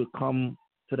come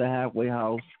to the halfway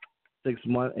house 6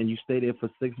 months, and you stay there for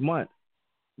 6 months.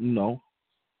 And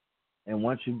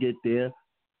once you get there,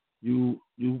 you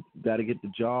got to get the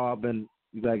job, and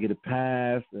you got to get it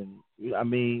passed, and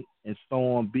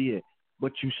so on be it.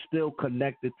 But you still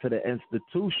connected to the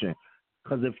institution,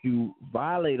 because if you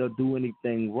violate or do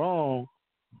anything wrong,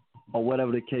 or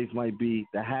whatever the case might be,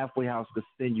 the halfway house could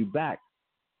send you back.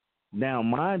 Now,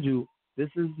 mind you, this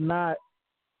is a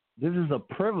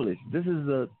privilege. This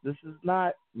is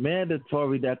not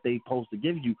mandatory that they supposed to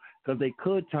give you, because they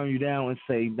could turn you down and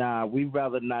say, we'd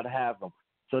rather not have them.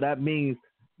 So that means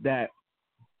that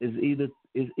it's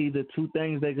either two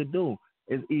things they could do.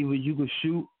 It's either you could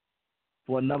shoot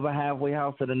for another halfway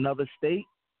house at another state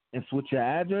and switch your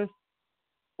address,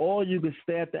 or you could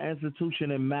stay at the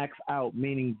institution and max out,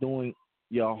 meaning doing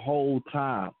your whole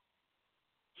time.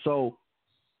 So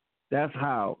that's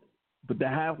how. But the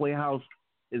halfway house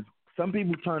is, some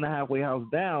people turn the halfway house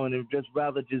down and they'd just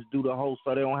rather just do the whole,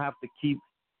 so they don't have to keep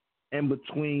in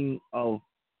between of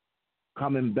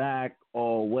coming back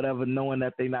or whatever, knowing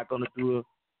that they're not going to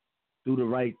do the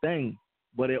right thing.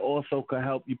 But it also could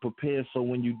help you prepare, so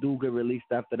when you do get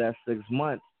released after that 6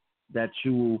 months, that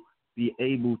you will be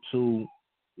able to,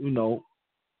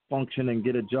 function and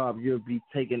get a job. You'll be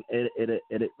taken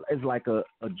it's like a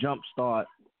jump start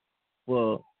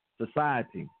for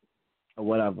society or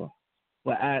whatever.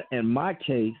 But in my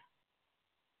case,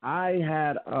 I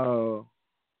had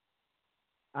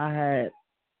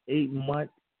 8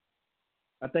 months.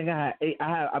 I think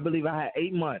I believe I had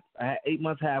 8 months. I had 8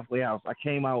 months halfway house. I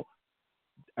came out.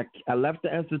 I left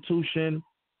the institution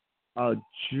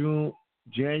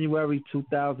January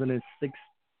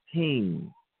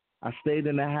 2016. I stayed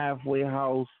in the halfway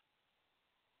house.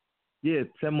 10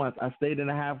 months. I stayed in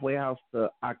the halfway house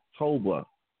to October.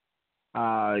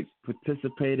 I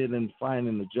participated in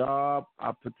finding a job.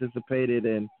 I participated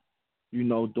in,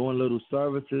 doing little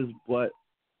services.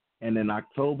 And in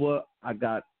October, I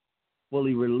got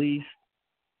fully released,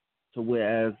 to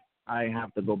whereas I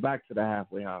have to go back to the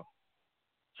halfway house.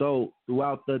 So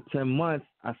throughout the 10 months,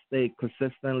 I stayed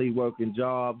consistently working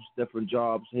jobs, different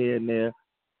jobs here and there,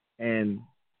 and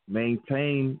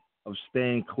maintain of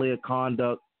staying clear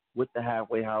conduct with the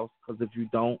halfway house, because if you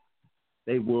don't,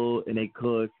 they will and they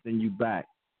could send you back.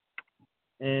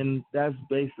 And that's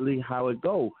basically how it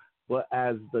goes. But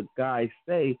as the guys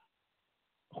say,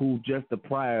 who just the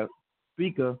prior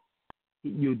speaker,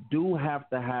 you do have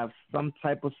to have some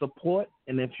type of support.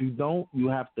 And if you don't, you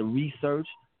have to research,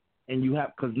 and you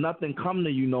have, because nothing come to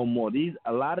you no more.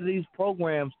 A lot of these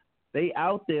programs, they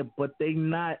out there, but they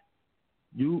not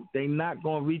going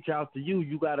to reach out to you.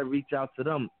 You got to reach out to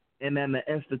them. And then the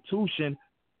institution,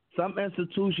 some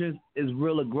institutions is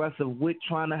real aggressive with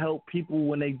trying to help people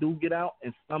when they do get out,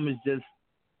 and some is just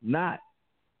not.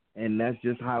 And that's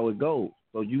just how it goes.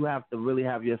 So you have to really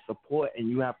have your support, and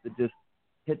you have to just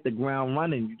hit the ground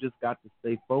running. You just got to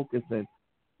stay focused, and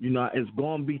it's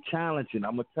going to be challenging.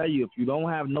 I'm gonna tell you, if you don't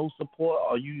have no support,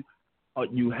 or you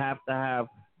have to have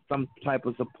some type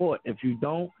of support. If you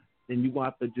don't, then you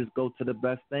have to just go to the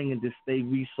best thing and just stay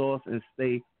resourced and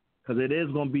stay because it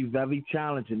is going to be very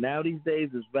challenging. Now these days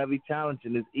it's very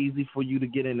challenging. It's easy for you to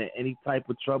get into any type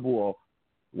of trouble or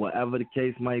whatever the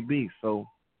case might be. So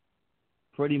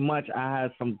pretty much I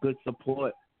had some good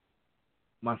support.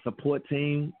 My support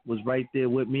team was right there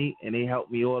with me, and they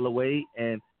helped me all the way,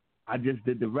 and I just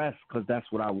did the rest because that's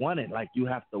what I wanted. Like, you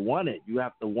have to want it. You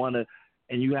have to want it,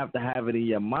 and you have to have it in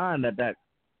your mind that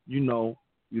you know,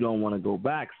 you don't want to go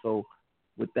back. So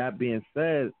with that being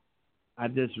said, I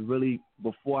just really,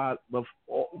 I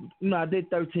did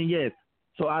 13 years.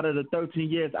 So out of the 13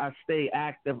 years, I stay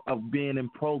active of being in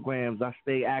programs. I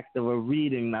stay active of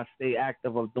reading. I stay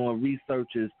active of doing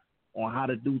researches on how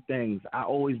to do things. I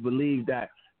always believed that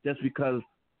just because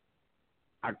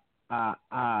I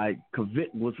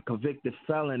was a convicted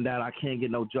felon that I can't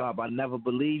get no job. I never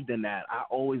believed in that. I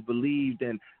always believed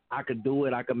in I could do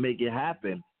it. I could make it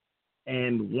happen.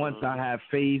 And once I have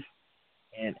faith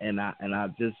and I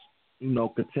just,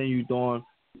 continued on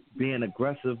being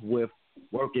aggressive with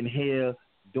working here,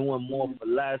 doing more for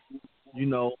less,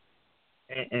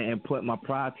 and put my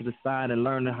pride to the side and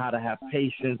learning how to have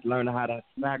patience, learning how to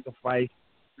sacrifice.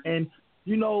 And,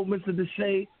 Mr.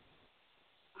 DeShay,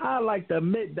 I like to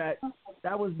admit that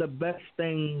was the best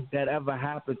thing that ever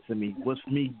happened to me, was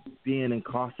me being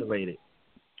incarcerated.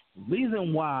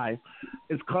 Reason why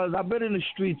is because I've been in the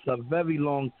streets a very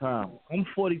long time. I'm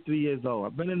 43 years old.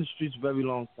 I've been in the streets a very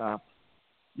long time,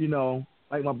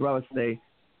 like my brother say.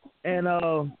 And,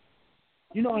 I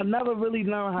never really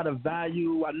learned how to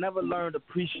value. I never learned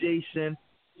appreciation.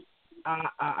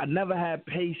 I never had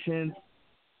patience.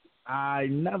 I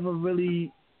never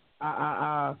really,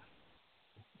 I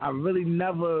really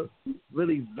never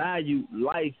really valued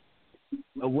life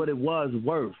or what it was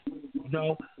worth.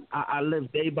 I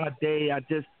lived day by day. I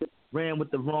just ran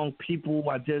with the wrong people.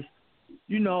 I just,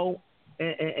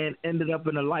 and ended up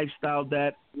in a lifestyle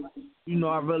that,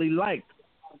 I really liked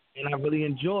and I really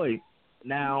enjoyed.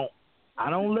 Now, I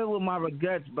don't live with my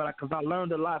regrets, but because I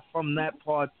learned a lot from that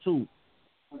part too.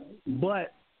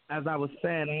 But as I was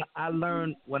saying, I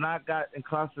learned when I got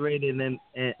incarcerated and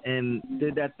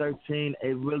did that 13,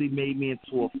 it really made me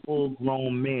into a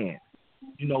full-grown man.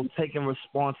 Taking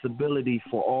responsibility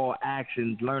for all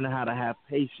actions, learning how to have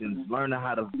patience, learning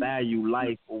how to value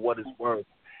life for what it's worth,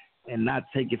 and not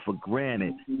take it for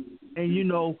granted.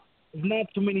 And,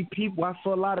 not too many people. I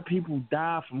saw a lot of people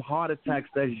die from heart attacks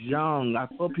that's young. I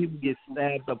saw people get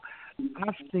stabbed up.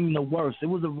 I've seen the worst. It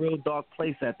was a real dark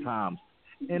place at times.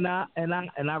 And I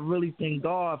really thank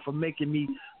God for making me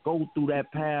go through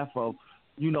that path of,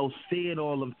 seeing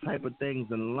all them type of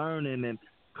things and learning and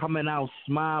coming out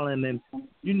smiling and,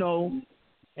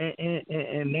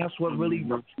 and that's what really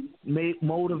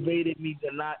motivated me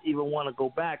to not even want to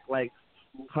go back. Like,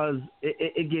 because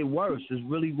it get worse. It's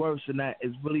really worse than that.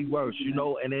 It's really worse, and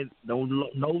no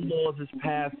laws is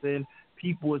passing.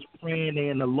 People is praying. They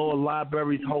in the law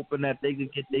libraries hoping that they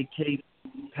could get their case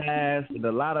passed. And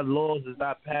a lot of laws is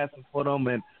not passing for them.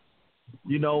 And,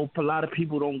 a lot of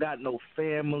people don't got no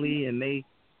family. And they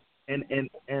the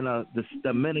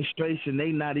administration,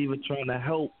 they not even trying to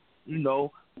help,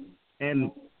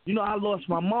 And, I lost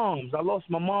my moms.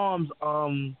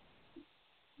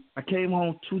 I came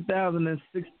home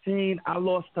 2016. I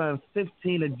lost her in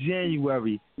 15 of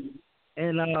January.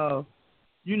 And, I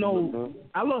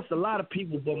lost a lot of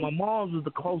people, but my mom was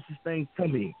the closest thing to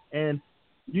me. And,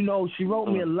 she wrote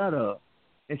me a letter,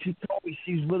 and she told me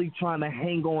she's really trying to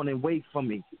hang on and wait for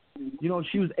me. She was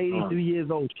 83 years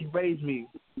old. She raised me.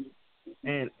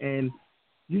 And and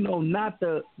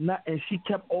she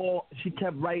kept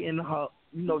writing her,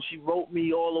 she wrote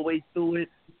me all the way through it.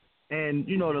 And,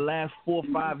 the last 4 or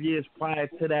 5 years prior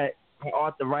to that, her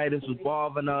arthritis was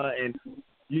bothering her, and,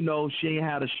 she ain't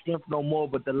had the strength no more.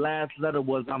 But the last letter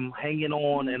was, I'm hanging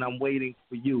on and I'm waiting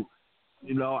for you.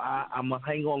 I'm going to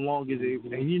hang on long as it.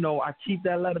 And, I keep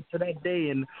that letter to that day.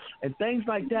 And things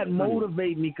like that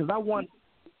motivate me because I want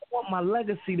my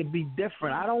legacy to be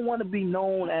different. I don't want to be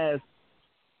known as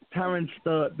Terrence,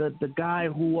 the guy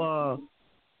who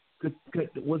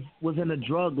was in a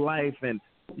drug life and,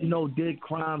 did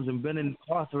crimes and been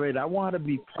incarcerated. I want her to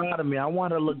be proud of me. I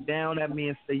want her to look down at me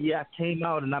and say, yeah, I came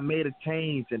out and I made a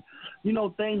change. And,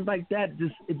 things like that,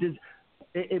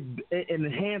 it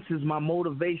enhances my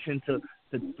motivation to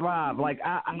thrive. Like,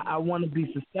 I want to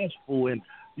be successful. And,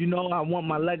 I want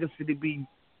my legacy to be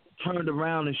turned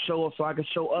around and show up so I can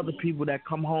show other people that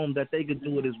come home that they could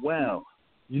do it as well.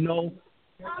 A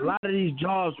lot of these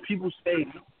jobs, people say,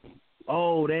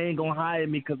 oh, they ain't going to hire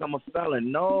me because I'm a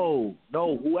felon. No,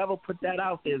 whoever put that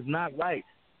out there is not right.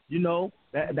 That's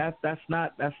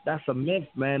a myth,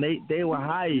 man. They will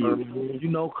hire you,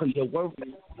 because you're worth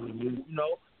it,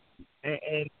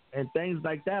 and and things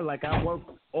like that. Like I worked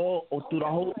all through the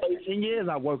whole 13 years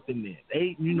I worked in there.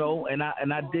 They, and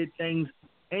I did things,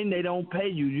 and they don't pay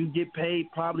you. You get paid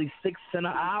probably 6 cents an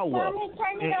hour,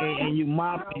 and you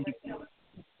mop,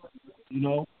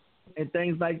 and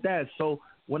things like that. So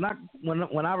when I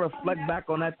reflect back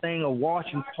on that thing of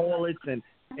washing toilets and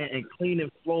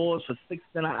cleaning floors for 6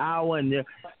 cents an hour, and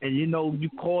you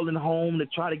calling home to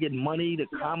try to get money to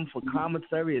come for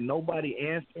commissary and nobody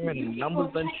answering and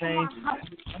numbers done changed.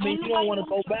 I mean, you don't want to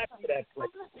go back to that place.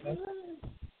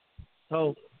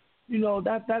 So,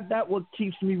 that what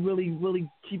keeps me really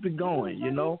keep it going,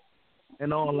 and all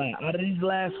that. Out of these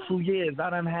last 2 years, I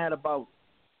done had about,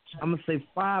 I'm gonna say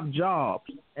 5 jobs,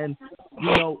 and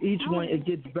each one it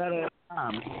gets better at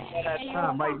time.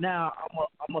 Right now,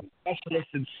 I'm a specialist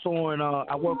in sewing.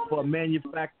 I work for a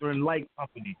manufacturing light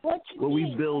company where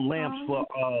we build lamps for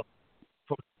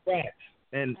from scratch,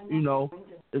 and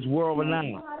it's world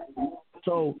renowned.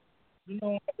 So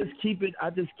I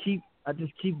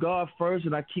just keep God first,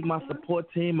 and I keep my support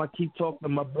team. I keep talking to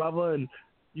my brother, and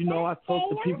I talk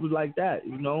to people like that.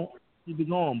 Keep it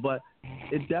going, but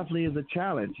it definitely is a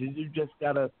challenge. You just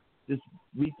gotta just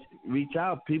reach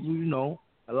out. People,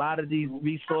 a lot of these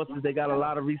resources, they got a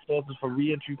lot of resources for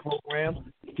reentry programs.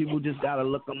 People just gotta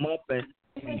look them up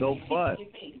and go for it.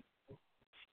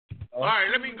 All right,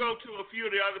 let me go to a few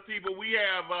of the other people. We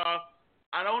have,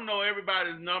 I don't know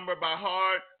everybody's number by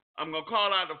heart. I'm gonna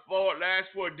call out the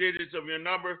last 4 digits of your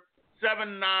number,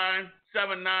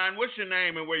 7979. What's your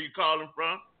name and where you calling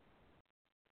from?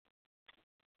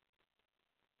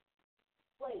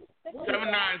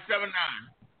 7979.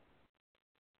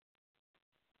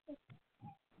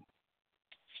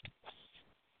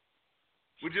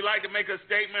 Would you like to make a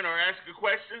statement or ask a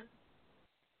question?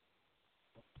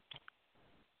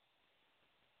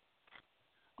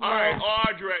 All right,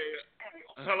 Audrey.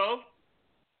 Hello?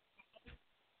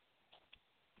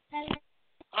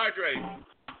 Audrey.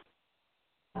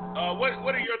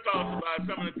 What are your thoughts about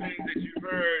some of the things that you've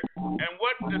heard, and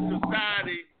what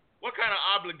kind of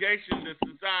obligation does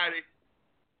society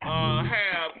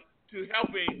have to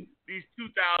helping these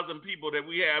 2,000 people that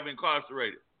we have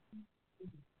incarcerated?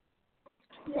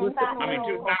 2,000. I mean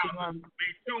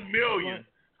 2 million.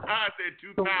 I said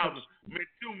 2,000. I mean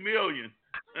 2 million.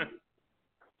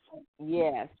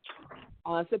 Yes.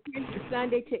 Superior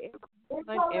Sunday to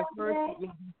everyone. And first,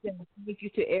 thank you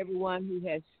to everyone who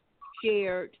has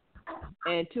shared,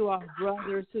 and to our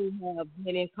brothers who have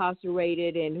been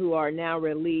incarcerated and who are now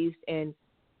released and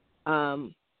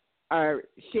are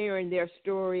sharing their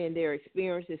story and their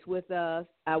experiences with us.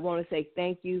 I want to say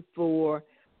thank you for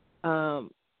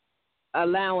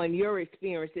allowing your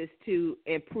experiences to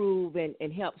improve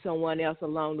and help someone else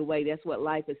along the way. That's what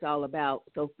life is all about.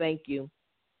 So thank you.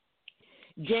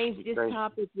 James, this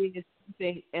topic is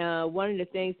one of the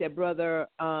things that Brother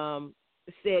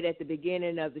said at the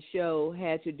beginning of the show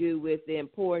had to do with the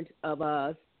importance of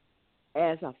us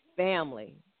as a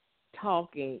family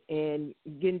talking and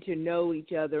getting to know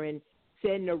each other and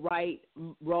setting the right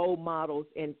role models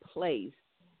in place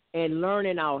and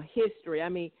learning our history. I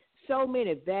mean, so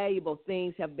many valuable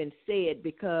things have been said,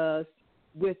 because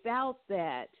without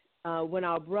that, when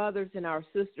our brothers and our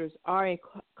sisters are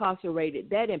incarcerated,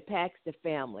 that impacts the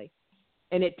family.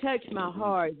 And it touched my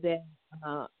heart that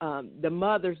the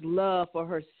mother's love for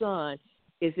her son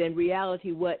is in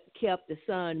reality what kept the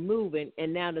son moving,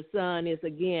 and now the son is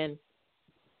again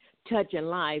touching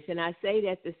lives. And I say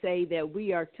that to say that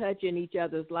we are touching each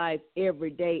other's lives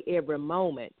every day, every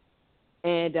moment.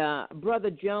 And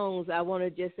Brother Jones, I want to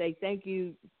just say thank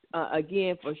you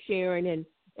again for sharing,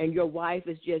 and your wife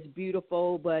is just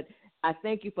beautiful, but I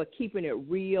thank you for keeping it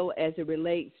real as it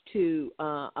relates to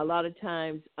a lot of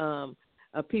times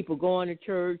people going to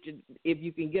church. If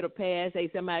you can get a pass, say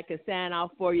somebody can sign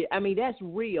off for you. I mean, that's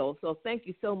real. So thank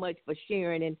you so much for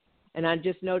sharing, and I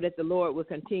just know that the Lord will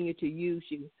continue to use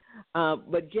you.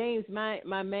 But James,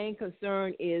 my main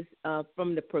concern is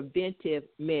from the preventive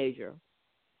measure.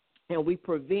 And we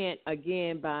prevent,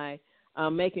 again, by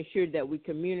making sure that we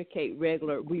communicate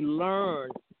regular. We learn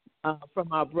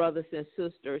from our brothers and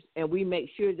sisters, and we make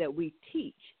sure that we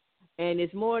teach. And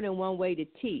it's more than one way to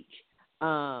teach.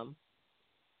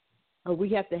 We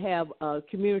have to have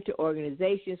community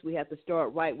organizations. We have to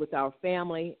start right with our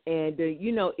family. And,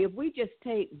 if we just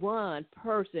take one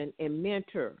person and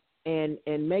mentor and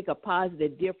make a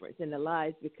positive difference in their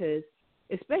lives, because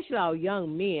especially our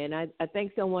young men, I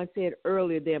think someone said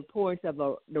earlier the importance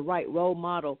of the right role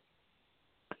model.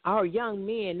 Our young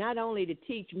men, not only to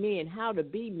teach men how to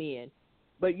be men,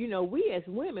 But, we as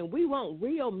women, we want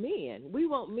real men. We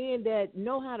want men that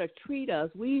know how to treat us.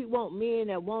 We want men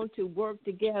that want to work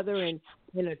together and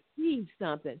achieve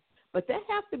something. But that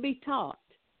have to be taught.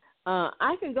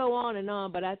 I can go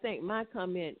on, but I think my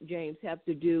comment, James, have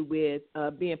to do with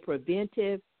being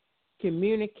preventive,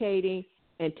 communicating,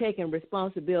 and taking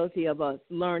responsibility of us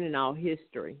learning our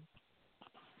history.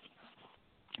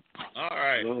 All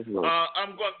right. I'm going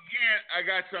again. I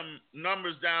got some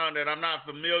numbers down that I'm not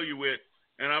familiar with,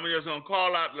 and I'm just going to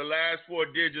call out the last 4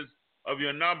 digits of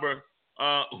your number.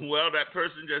 Well, that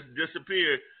person just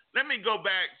disappeared. Let me go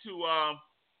back to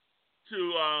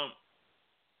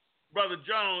Brother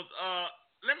Jones.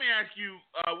 Let me ask you.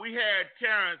 We had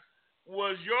Terrence.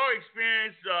 Was your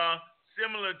experience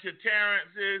similar to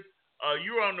Terrence's?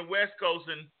 You're on the West Coast,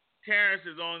 and Terrence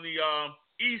is on the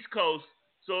East Coast.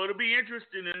 So it'll be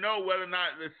interesting to know whether or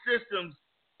not the systems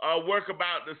work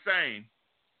about the same.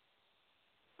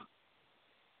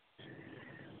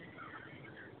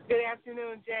 Good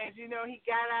afternoon, James. He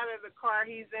got out of the car.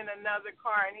 He's in another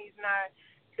car, and he's not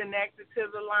connected to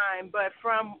the line. But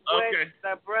from what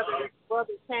the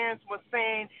brother Terrence was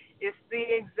saying, it's the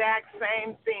exact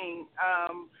same thing.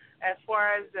 As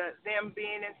far as them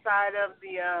being inside of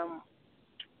the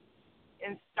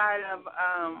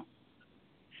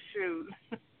shoot.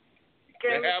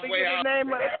 The halfway house.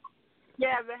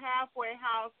 The halfway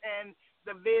house and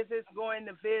the visits, going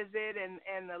to visit and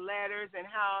the letters and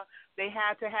how they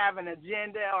had to have an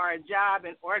agenda or a job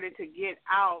in order to get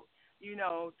out,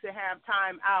 to have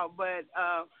time out. But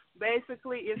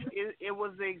basically it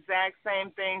was the exact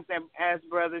same things as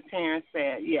Brother Terrence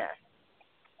said, yes.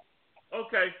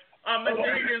 Okay. Mr.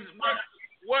 Higgins,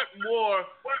 what more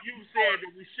you said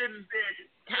that we shouldn't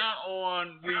count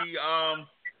on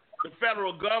the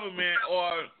federal government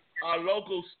or our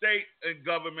local state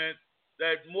government,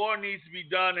 that more needs to be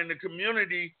done in the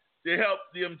community to help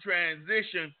them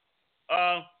transition.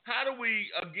 How do we,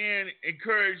 again,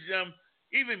 encourage them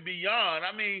even beyond?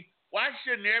 I mean, why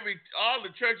shouldn't all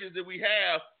the churches that we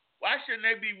have, why shouldn't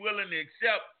they be willing to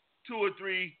accept 2 or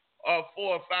 3 or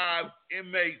 4 or 5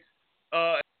 inmates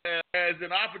as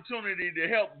an opportunity to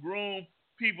help groom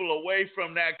people away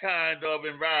from that kind of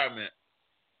environment?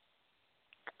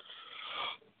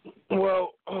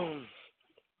 Well,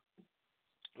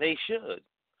 they should.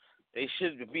 They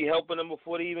should be helping them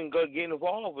before they even get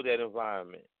involved with that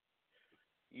environment.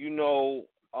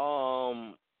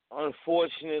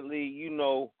 Unfortunately,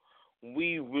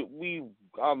 we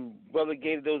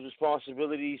relegated those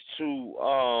responsibilities to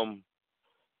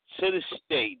the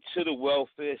state, to the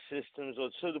welfare systems, or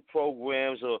to the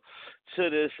programs, or to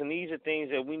this. And these are things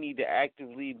that we need to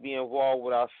actively be involved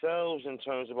with ourselves in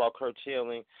terms of our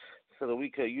curtailing, so that we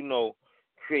could,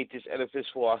 create this edifice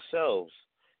for ourselves.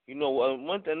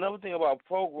 Another thing about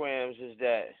programs is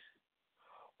that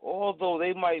although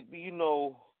they might be,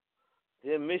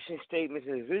 their mission statements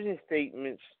and vision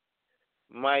statements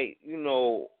might,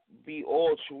 be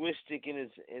altruistic in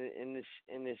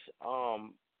this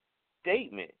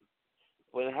statement,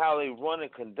 but how they run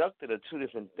and conduct it are 2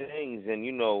 different things. And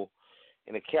in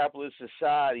a capitalist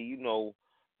society,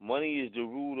 money is the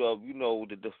root of,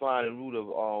 the defining root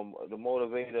of the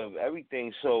motivator of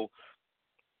everything. So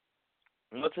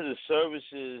much of the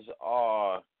services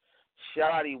are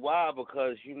shoddy. Why?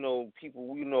 Because, people,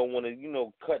 want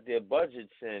to, cut their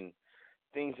budgets and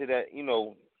things of that,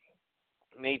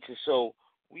 nature. So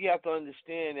we have to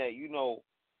understand that,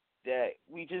 that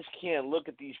we just can't look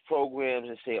at these programs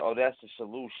and say, oh, that's the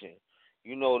solution.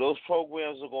 Those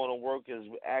programs are going to work as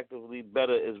actively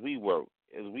better as we work,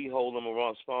 as we hold them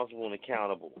responsible and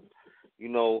accountable.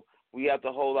 We have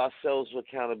to hold ourselves to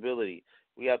accountability.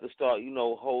 We have to start,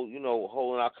 holding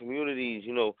our communities,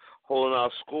 holding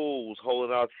our schools,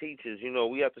 holding our teachers.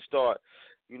 We have to start,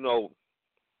 this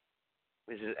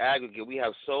is aggregate. We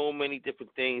have so many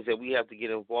different things that we have to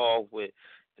get involved with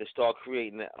to start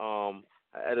creating an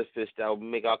edifice that will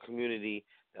make our community,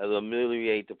 that will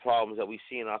ameliorate the problems that we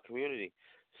see in our community.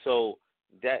 So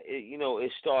that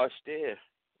it starts there,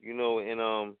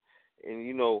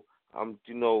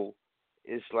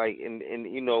 it's like,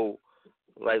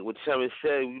 like what Terry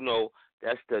said,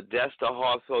 that's the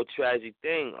heartfelt tragic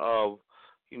thing of,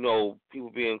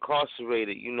 people being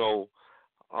incarcerated,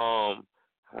 how,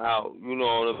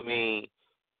 what I mean,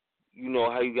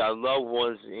 how you got loved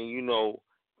ones and,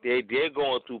 they're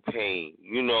going through pain,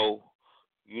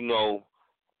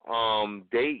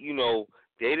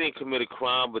 they didn't commit a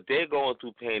crime, but they're going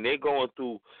through pain. They're going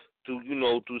through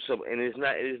some, and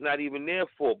it's not even their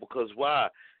fault, because why?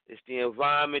 It's the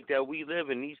environment that we live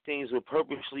in. These things were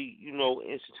purposely,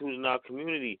 instituted in our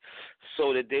community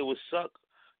so that they would suck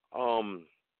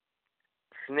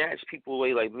snatch people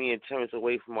away like me and Terrence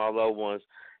away from our loved ones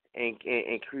and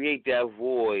create that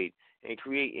void and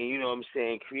create, and you know what I'm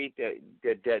saying, create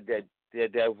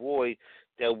that void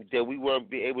that we weren't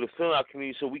be able to fill in our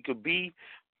community so we could be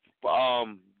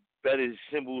better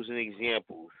symbols and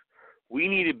examples. We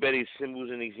needed better symbols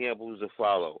and examples to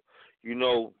follow. You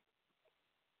know,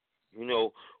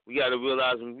 we got to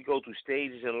realize when we go through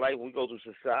stages in life, when we go through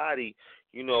society,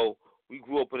 you know, we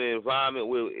grew up in an environment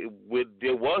where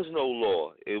there was no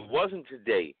law. It wasn't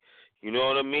today. You know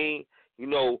what I mean? You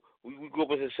know, we grew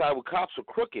up in a society where cops were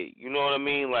crooked. You know what I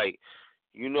mean? Like,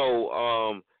 you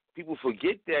know, people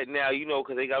forget that now, you know,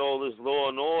 because they got all this Law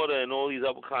and Order and all these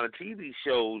other kind of TV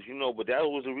shows, you know, but that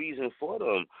was the reason for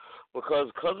them.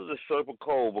 Because of the Serpent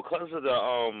Code, because of the,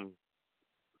 I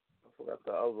forgot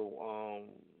the other, I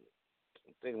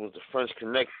think it was the French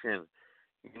Connection,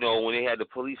 you know, when they had the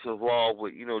police involved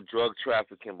with, you know, drug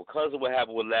trafficking, because of what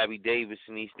happened with Larry Davis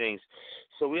and these things.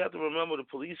 So we have to remember the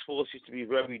police force used to be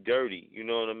very dirty, you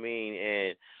know what I mean?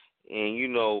 And you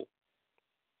know,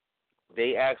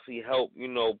 they actually help, you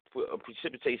know,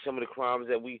 precipitate some of the crimes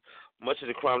much of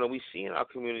the crime that we see in our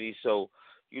community. So,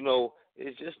 you know,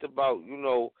 it's just about, you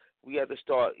know, we have to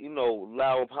start, you know,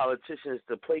 allowing politicians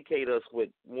to placate us with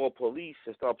more police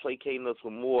and start placating us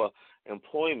with more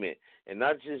employment. And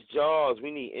not just jobs. We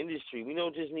need industry. We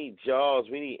don't just need jobs.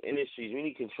 We need industries. We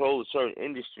need control of certain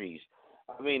industries.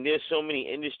 I mean, there's so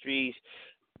many industries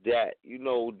that, you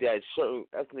know, that certain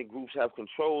ethnic groups have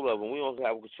control of, and we don't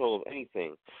have control of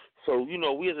anything. So, you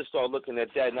know, we have to start looking at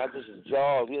that, not just as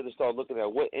jobs. We have to start looking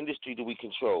at what industry do we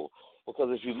control. Because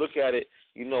if you look at it,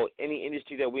 you know, any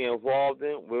industry that we're involved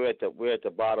in, we're at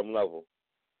the bottom level.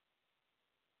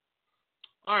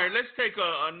 All right, let's take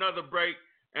another break,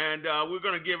 and we're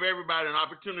going to give everybody an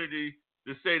opportunity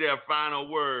to say their final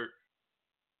word.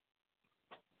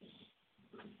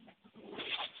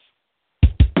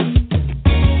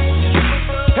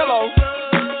 Hello,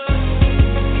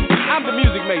 I'm the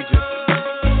music major.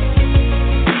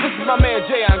 This is my man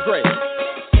Jay Andre.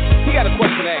 He got a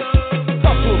question to ask you.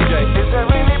 Talk to him, Jay. Is there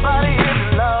anybody here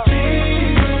to love me?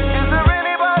 Is there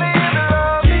anybody here to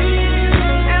love me?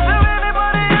 Is there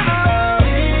anybody here to love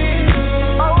me?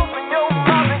 Open your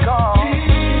mouth and call.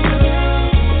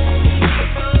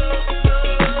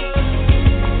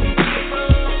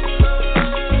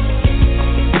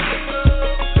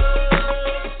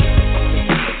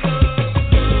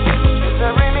 Is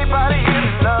there anybody here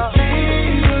to love me?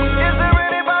 Is there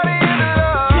anybody here to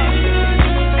love me?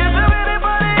 Is there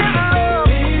anybody here to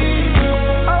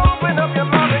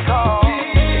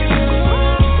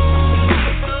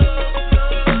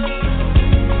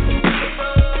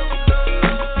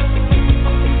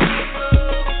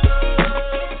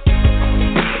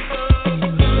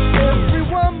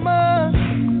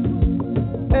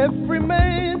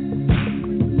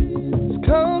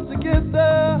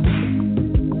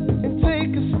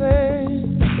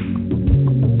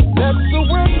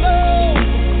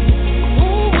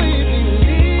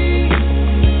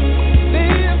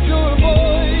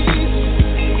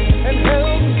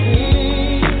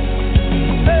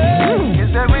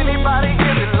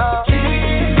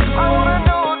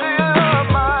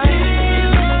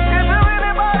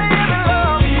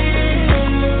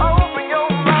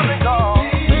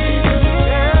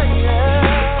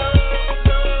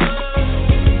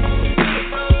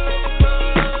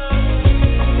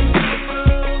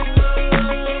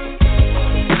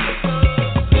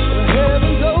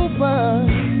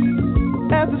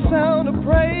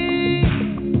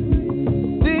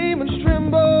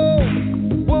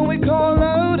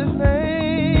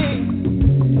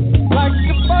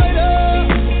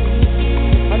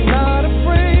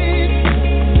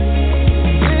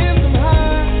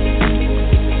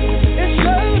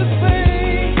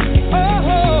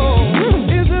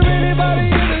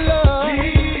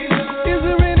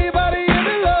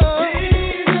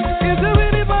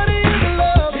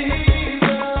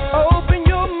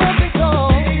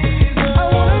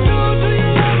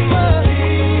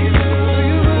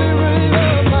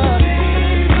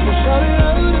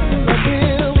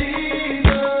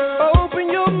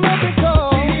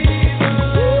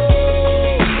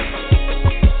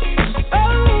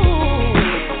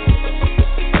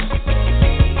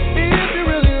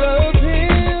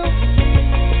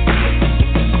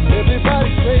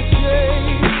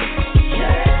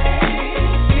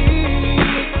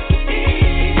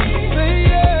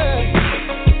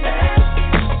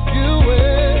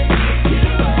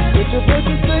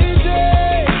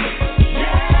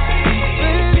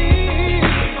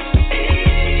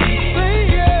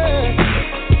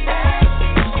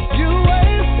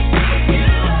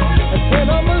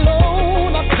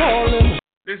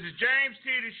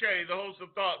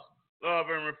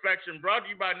Production, brought to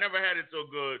you by Never Had It So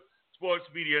Good Sports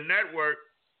Media Network.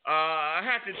 I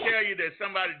have to tell you that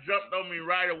somebody jumped on me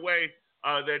right away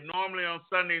that normally on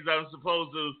Sundays I'm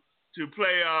supposed to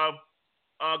play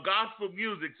gospel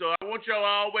music. So I want y'all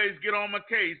to always get on my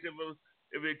case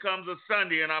if it comes a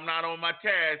Sunday and I'm not on my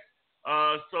task.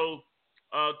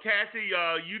 Cassie,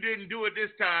 you didn't do it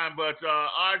this time, but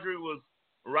Audrey was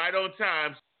right on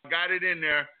time. So I got it in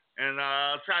there, and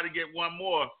I'll try to get one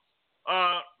more.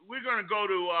 We're going to go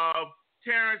to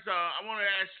Terrence. I want to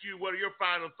ask you what your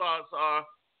final thoughts are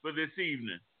for this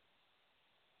evening.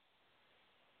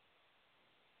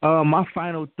 My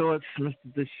final thoughts, Mr.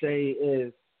 DeShay,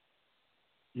 is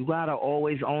you got to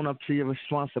always own up to your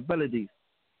responsibilities.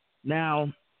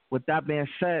 Now, with that being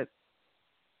said,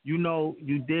 you know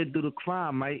you did do the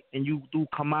crime, right? And you do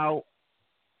come out,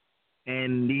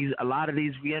 and a lot of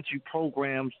these reentry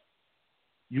programs,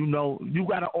 you know, you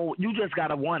just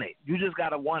gotta want it. You just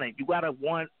gotta want it. You gotta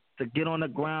want to get on the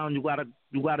ground. You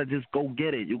gotta just go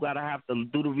get it. You gotta have to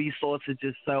do the resources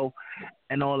yourself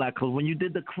and all that. Because when you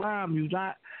did the crime,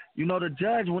 the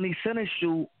judge, when he sentenced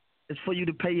you, it's for you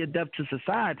to pay your debt to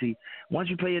society. Once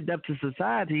you pay your debt to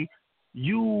society,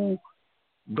 you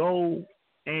go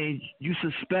and you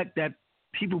suspect that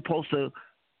people supposed to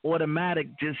automatic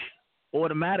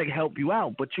help you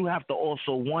out, but you have to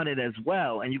also want it as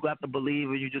well, and you got to believe,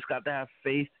 and you just got to have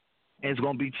faith, and it's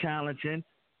going to be challenging,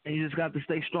 and you just got to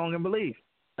stay strong and believe.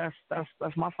 That's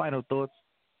my final thoughts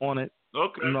on it.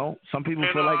 Okay. You know, some people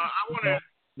feel like I want to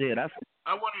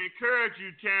encourage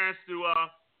you, Terrence, to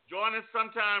join us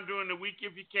sometime during the week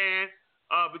if you can,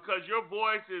 because your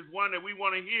voice is one that we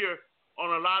want to hear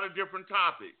on a lot of different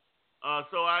topics.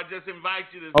 So I just invite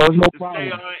you to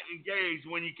stay engaged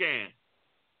when you can.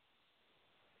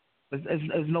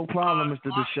 It's no problem, Mr.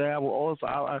 DeShay. I will also.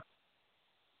 All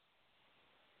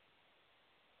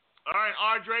right,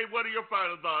 Audrey, what are your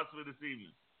final thoughts for this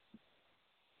evening?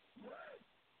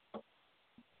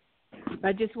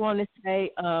 I just want to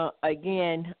say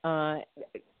again,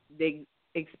 the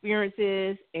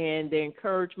experiences and the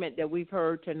encouragement that we've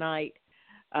heard tonight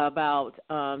about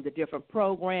the different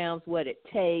programs, what it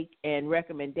takes, and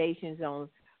recommendations on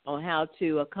how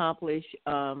to accomplish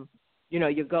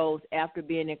your goals after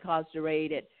being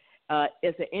incarcerated.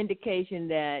 It's an indication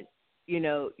that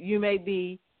you may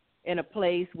be in a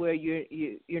place where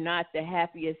you're not the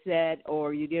happiest set,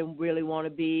 or you didn't really want to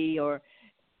be,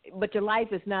 but your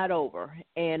life is not over.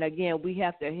 And again, we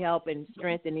have to help and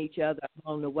strengthen each other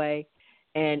along the way.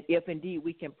 And if indeed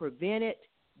we can prevent it,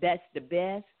 that's the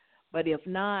best. But if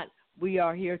not, we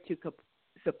are here to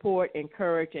support,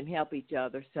 encourage, and help each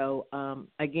other. So,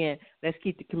 again, let's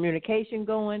keep the communication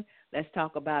going. Let's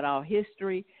talk about our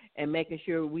history and making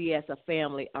sure we as a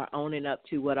family are owning up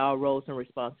to what our roles and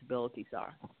responsibilities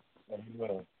are.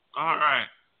 All right.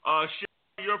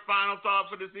 Share your final thought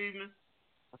for this evening?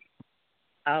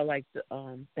 I'd like to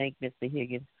thank Mr.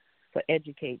 Higgins for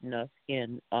educating us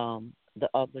in the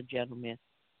other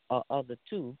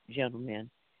two gentlemen,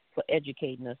 for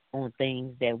educating us on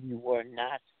things that we were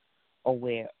not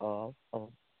aware of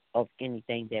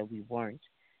anything that we weren't.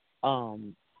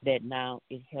 That now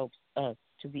it helps us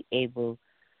to be able,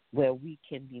 where we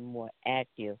can be more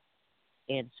active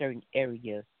in certain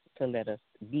areas, to let us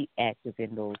be active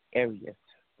in those areas.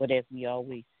 But as we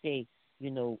always say,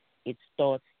 it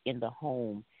starts in the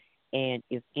home. And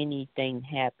if anything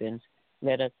happens,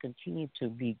 let us continue to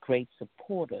be great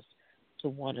supporters to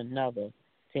one another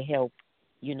to help,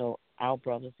 our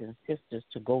brothers and sisters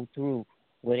to go through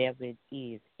whatever it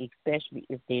is, especially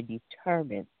if they're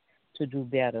determined to do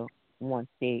better once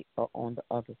they are on the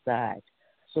other side.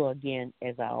 So again,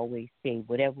 as I always say,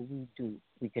 whatever we do,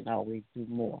 we can always do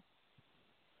more.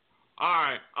 All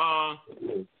right.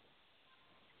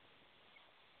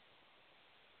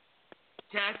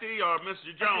 Kathy or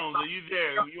Mr. Jones, are you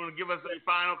there? You want to give us a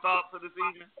final thought for this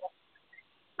evening?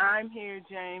 I'm here,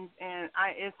 James, and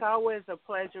it's always a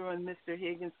pleasure when Mr.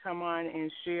 Higgins come on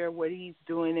and share what he's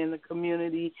doing in the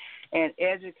community and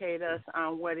educate us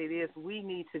on what it is we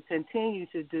need to continue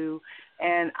to do.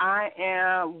 And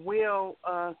I will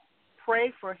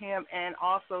pray for him and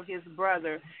also his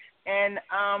brother. And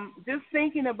just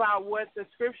thinking about what the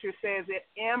scripture says,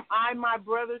 am I my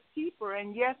brother's keeper?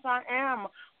 And yes, I am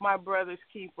my brother's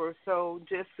keeper. So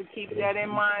just to keep that in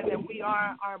mind, that we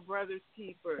are our brother's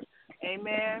keeper.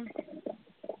 Amen.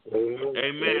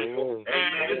 Amen.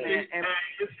 And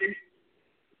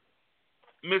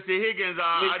Mr. Higgins,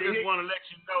 I just want to let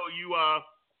you know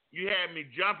you had me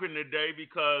jumping today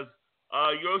because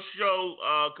your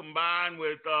show combined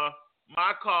with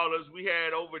my callers, we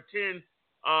had over 10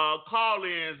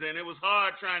 call-ins, and it was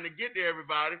hard trying to get to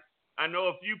everybody. I know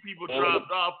a few people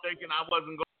dropped off thinking I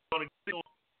wasn't going to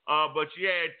but you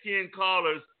had 10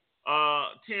 callers,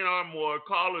 10 or more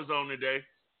callers on today.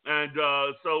 And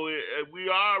so we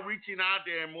are reaching out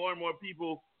there, and more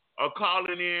people are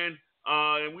calling in.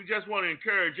 And we just want to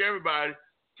encourage everybody,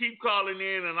 keep calling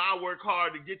in, and I'll work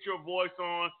hard to get your voice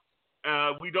on.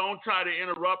 We don't try to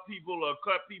interrupt people or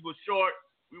cut people short.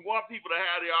 We want people to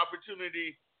have the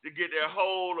opportunity to get their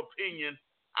whole opinion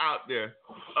out there.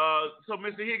 So,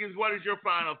 Mr. Higgins, what is your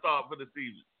final thought for this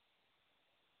evening?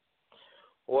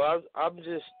 Well, I'm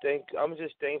just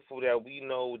thankful that we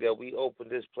know that we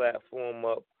opened this platform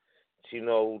up,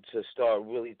 to start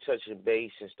really touching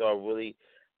base and start really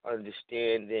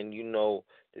understanding,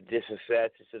 the different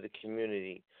facets of the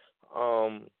community.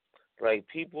 Like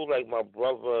people like my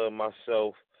brother and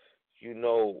myself,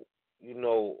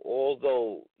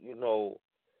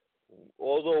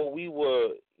 although we were,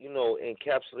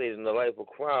 encapsulated in the life of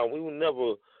crime, we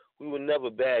were never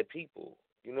bad people.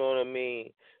 You know what I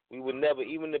mean? We were never,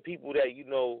 even the people that,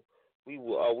 we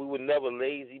were never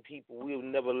lazy people. We were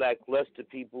never lackluster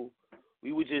people.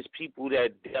 We were just people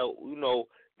that dealt,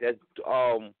 that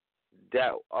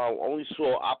only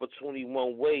saw opportunity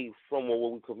one way from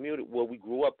where we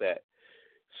grew up at.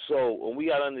 So, and we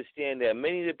got to understand that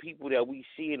many of the people that we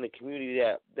see in the community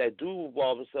that do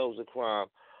involve themselves in crime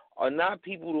are not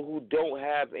people who don't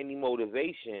have any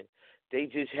motivation. They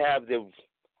just have their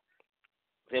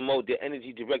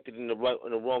energy directed in the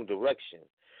wrong direction.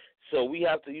 So we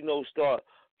have to, start,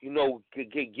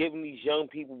 giving these young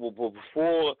people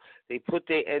before they put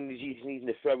their energies in these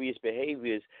nefarious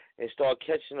behaviors, and start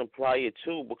catching them prior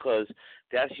to, because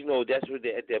that's where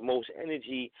they're at their most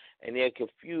energy, and they're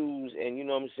confused, and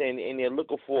and they're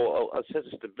looking for a sense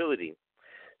of stability.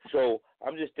 So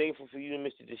I'm just thankful for you,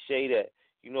 Mr. DeShay, that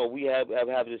we have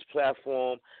this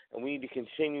platform, and we need to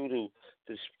continue to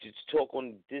talk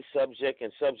on this subject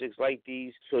and subjects like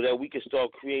these, so that we can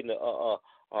start creating a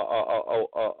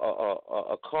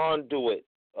conduit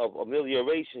of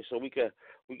amelioration, so we can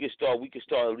start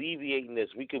alleviating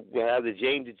this. We could have the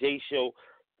James the J show,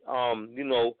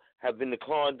 have been the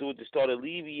conduit to start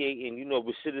alleviating,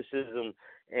 recidivism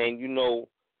and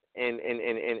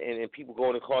and people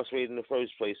going incarcerated in the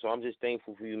first place. So I'm just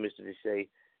thankful for you, Mr. DeShay,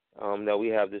 that we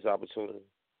have this opportunity.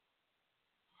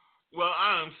 Well,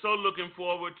 I am so looking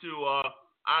forward to our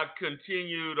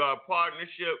continued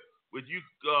partnership with you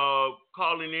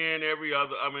calling in and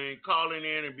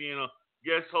being a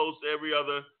guest host every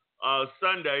other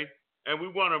Sunday. And we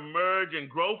want to merge and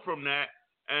grow from that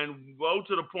and go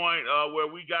to the point where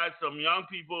we got some young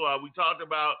people. We talked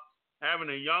about having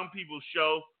a young people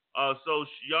show so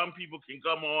young people can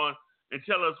come on and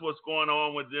tell us what's going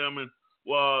on with them, and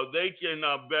they can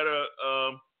better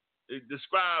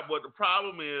describe what the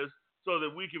problem is, so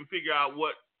that we can figure out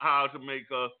how to make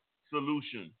a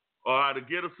solution or how to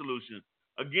get a solution.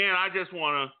 Again, I just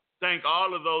want to thank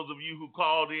all of those of you who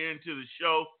called in to the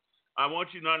show. I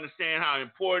want you to understand how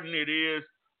important it is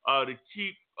to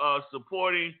keep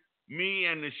supporting me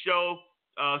and the show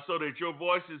so that your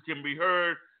voices can be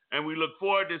heard. And we look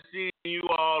forward to seeing you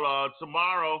all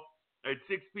tomorrow at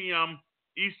 6 p.m.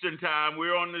 Eastern Time.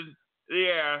 We're on the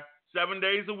air 7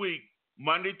 days a week,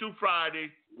 Monday through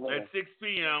Friday at 6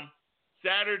 p.m.,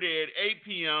 Saturday at 8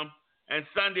 p.m., and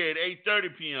Sunday at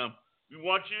 8:30 p.m. We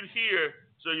want you to hear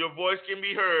so your voice can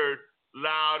be heard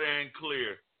loud and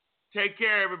clear. Take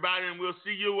care, everybody, and we'll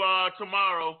see you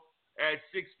tomorrow at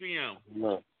 6 p.m.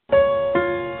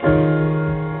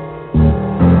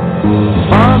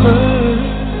 Fathers,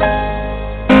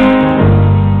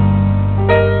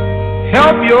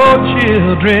 help your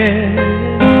children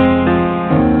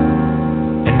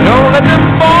and don't let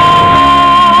them fall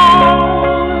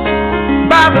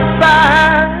by the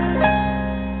side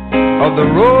of the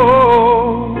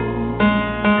road,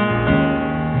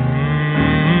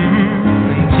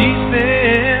 and teach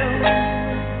them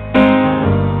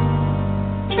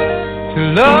to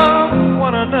love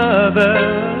one another,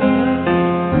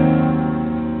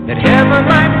 that heaven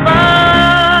might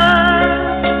find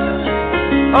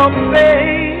a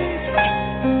place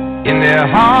in their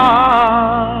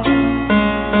hearts.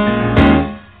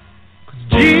 'Cause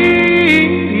Jesus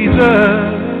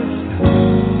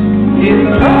is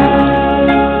love.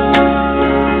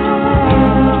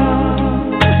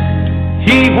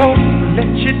 He won't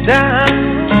let you down,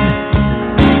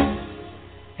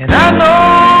 and I know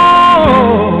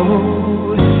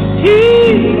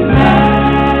He's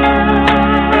mine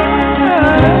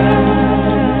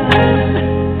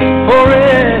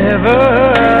forever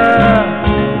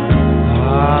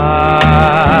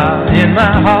in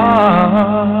my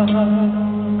heart.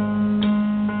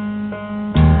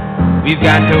 We've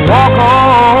got to walk on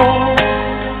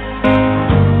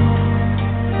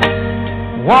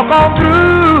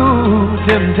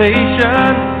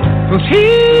temptation, 'cause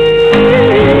His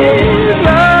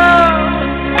love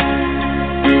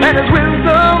and His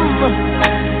wisdom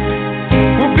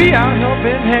will be our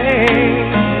helping hand.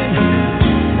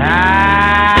 I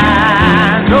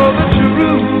know the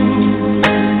truth,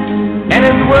 and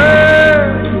His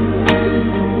word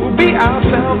will be our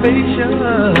salvation.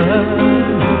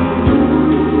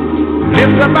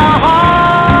 Lift up our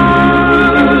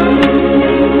hearts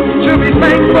to be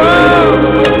thankful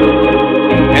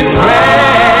and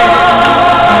glad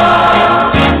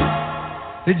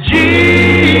that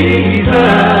Jesus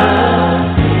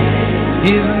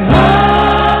is love.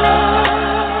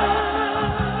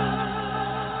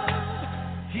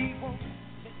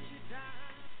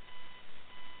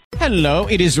 Hello,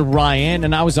 it is Ryan,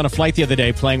 and I was on a flight the other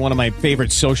day playing one of my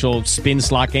favorite social spin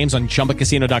slot games on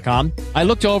ChumbaCasino.com. I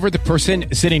looked over at the person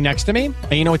sitting next to me,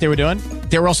 and you know what they were doing?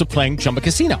 They were also playing Chumba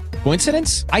Casino.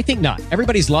 Coincidence? I think not.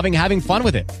 Everybody's loving having fun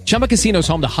with it. Chumba Casino is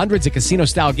home to hundreds of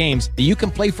casino-style games that you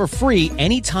can play for free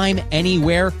anytime,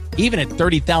 anywhere, even at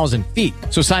 30,000 feet.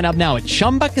 So sign up now at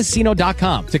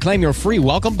ChumbaCasino.com to claim your free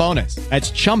welcome bonus.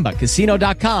 That's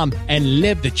ChumbaCasino.com and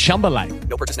live the Chumba life.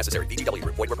 No purchase necessary. VGW.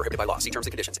 Void where prohibited by law. See terms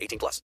and conditions. 18+.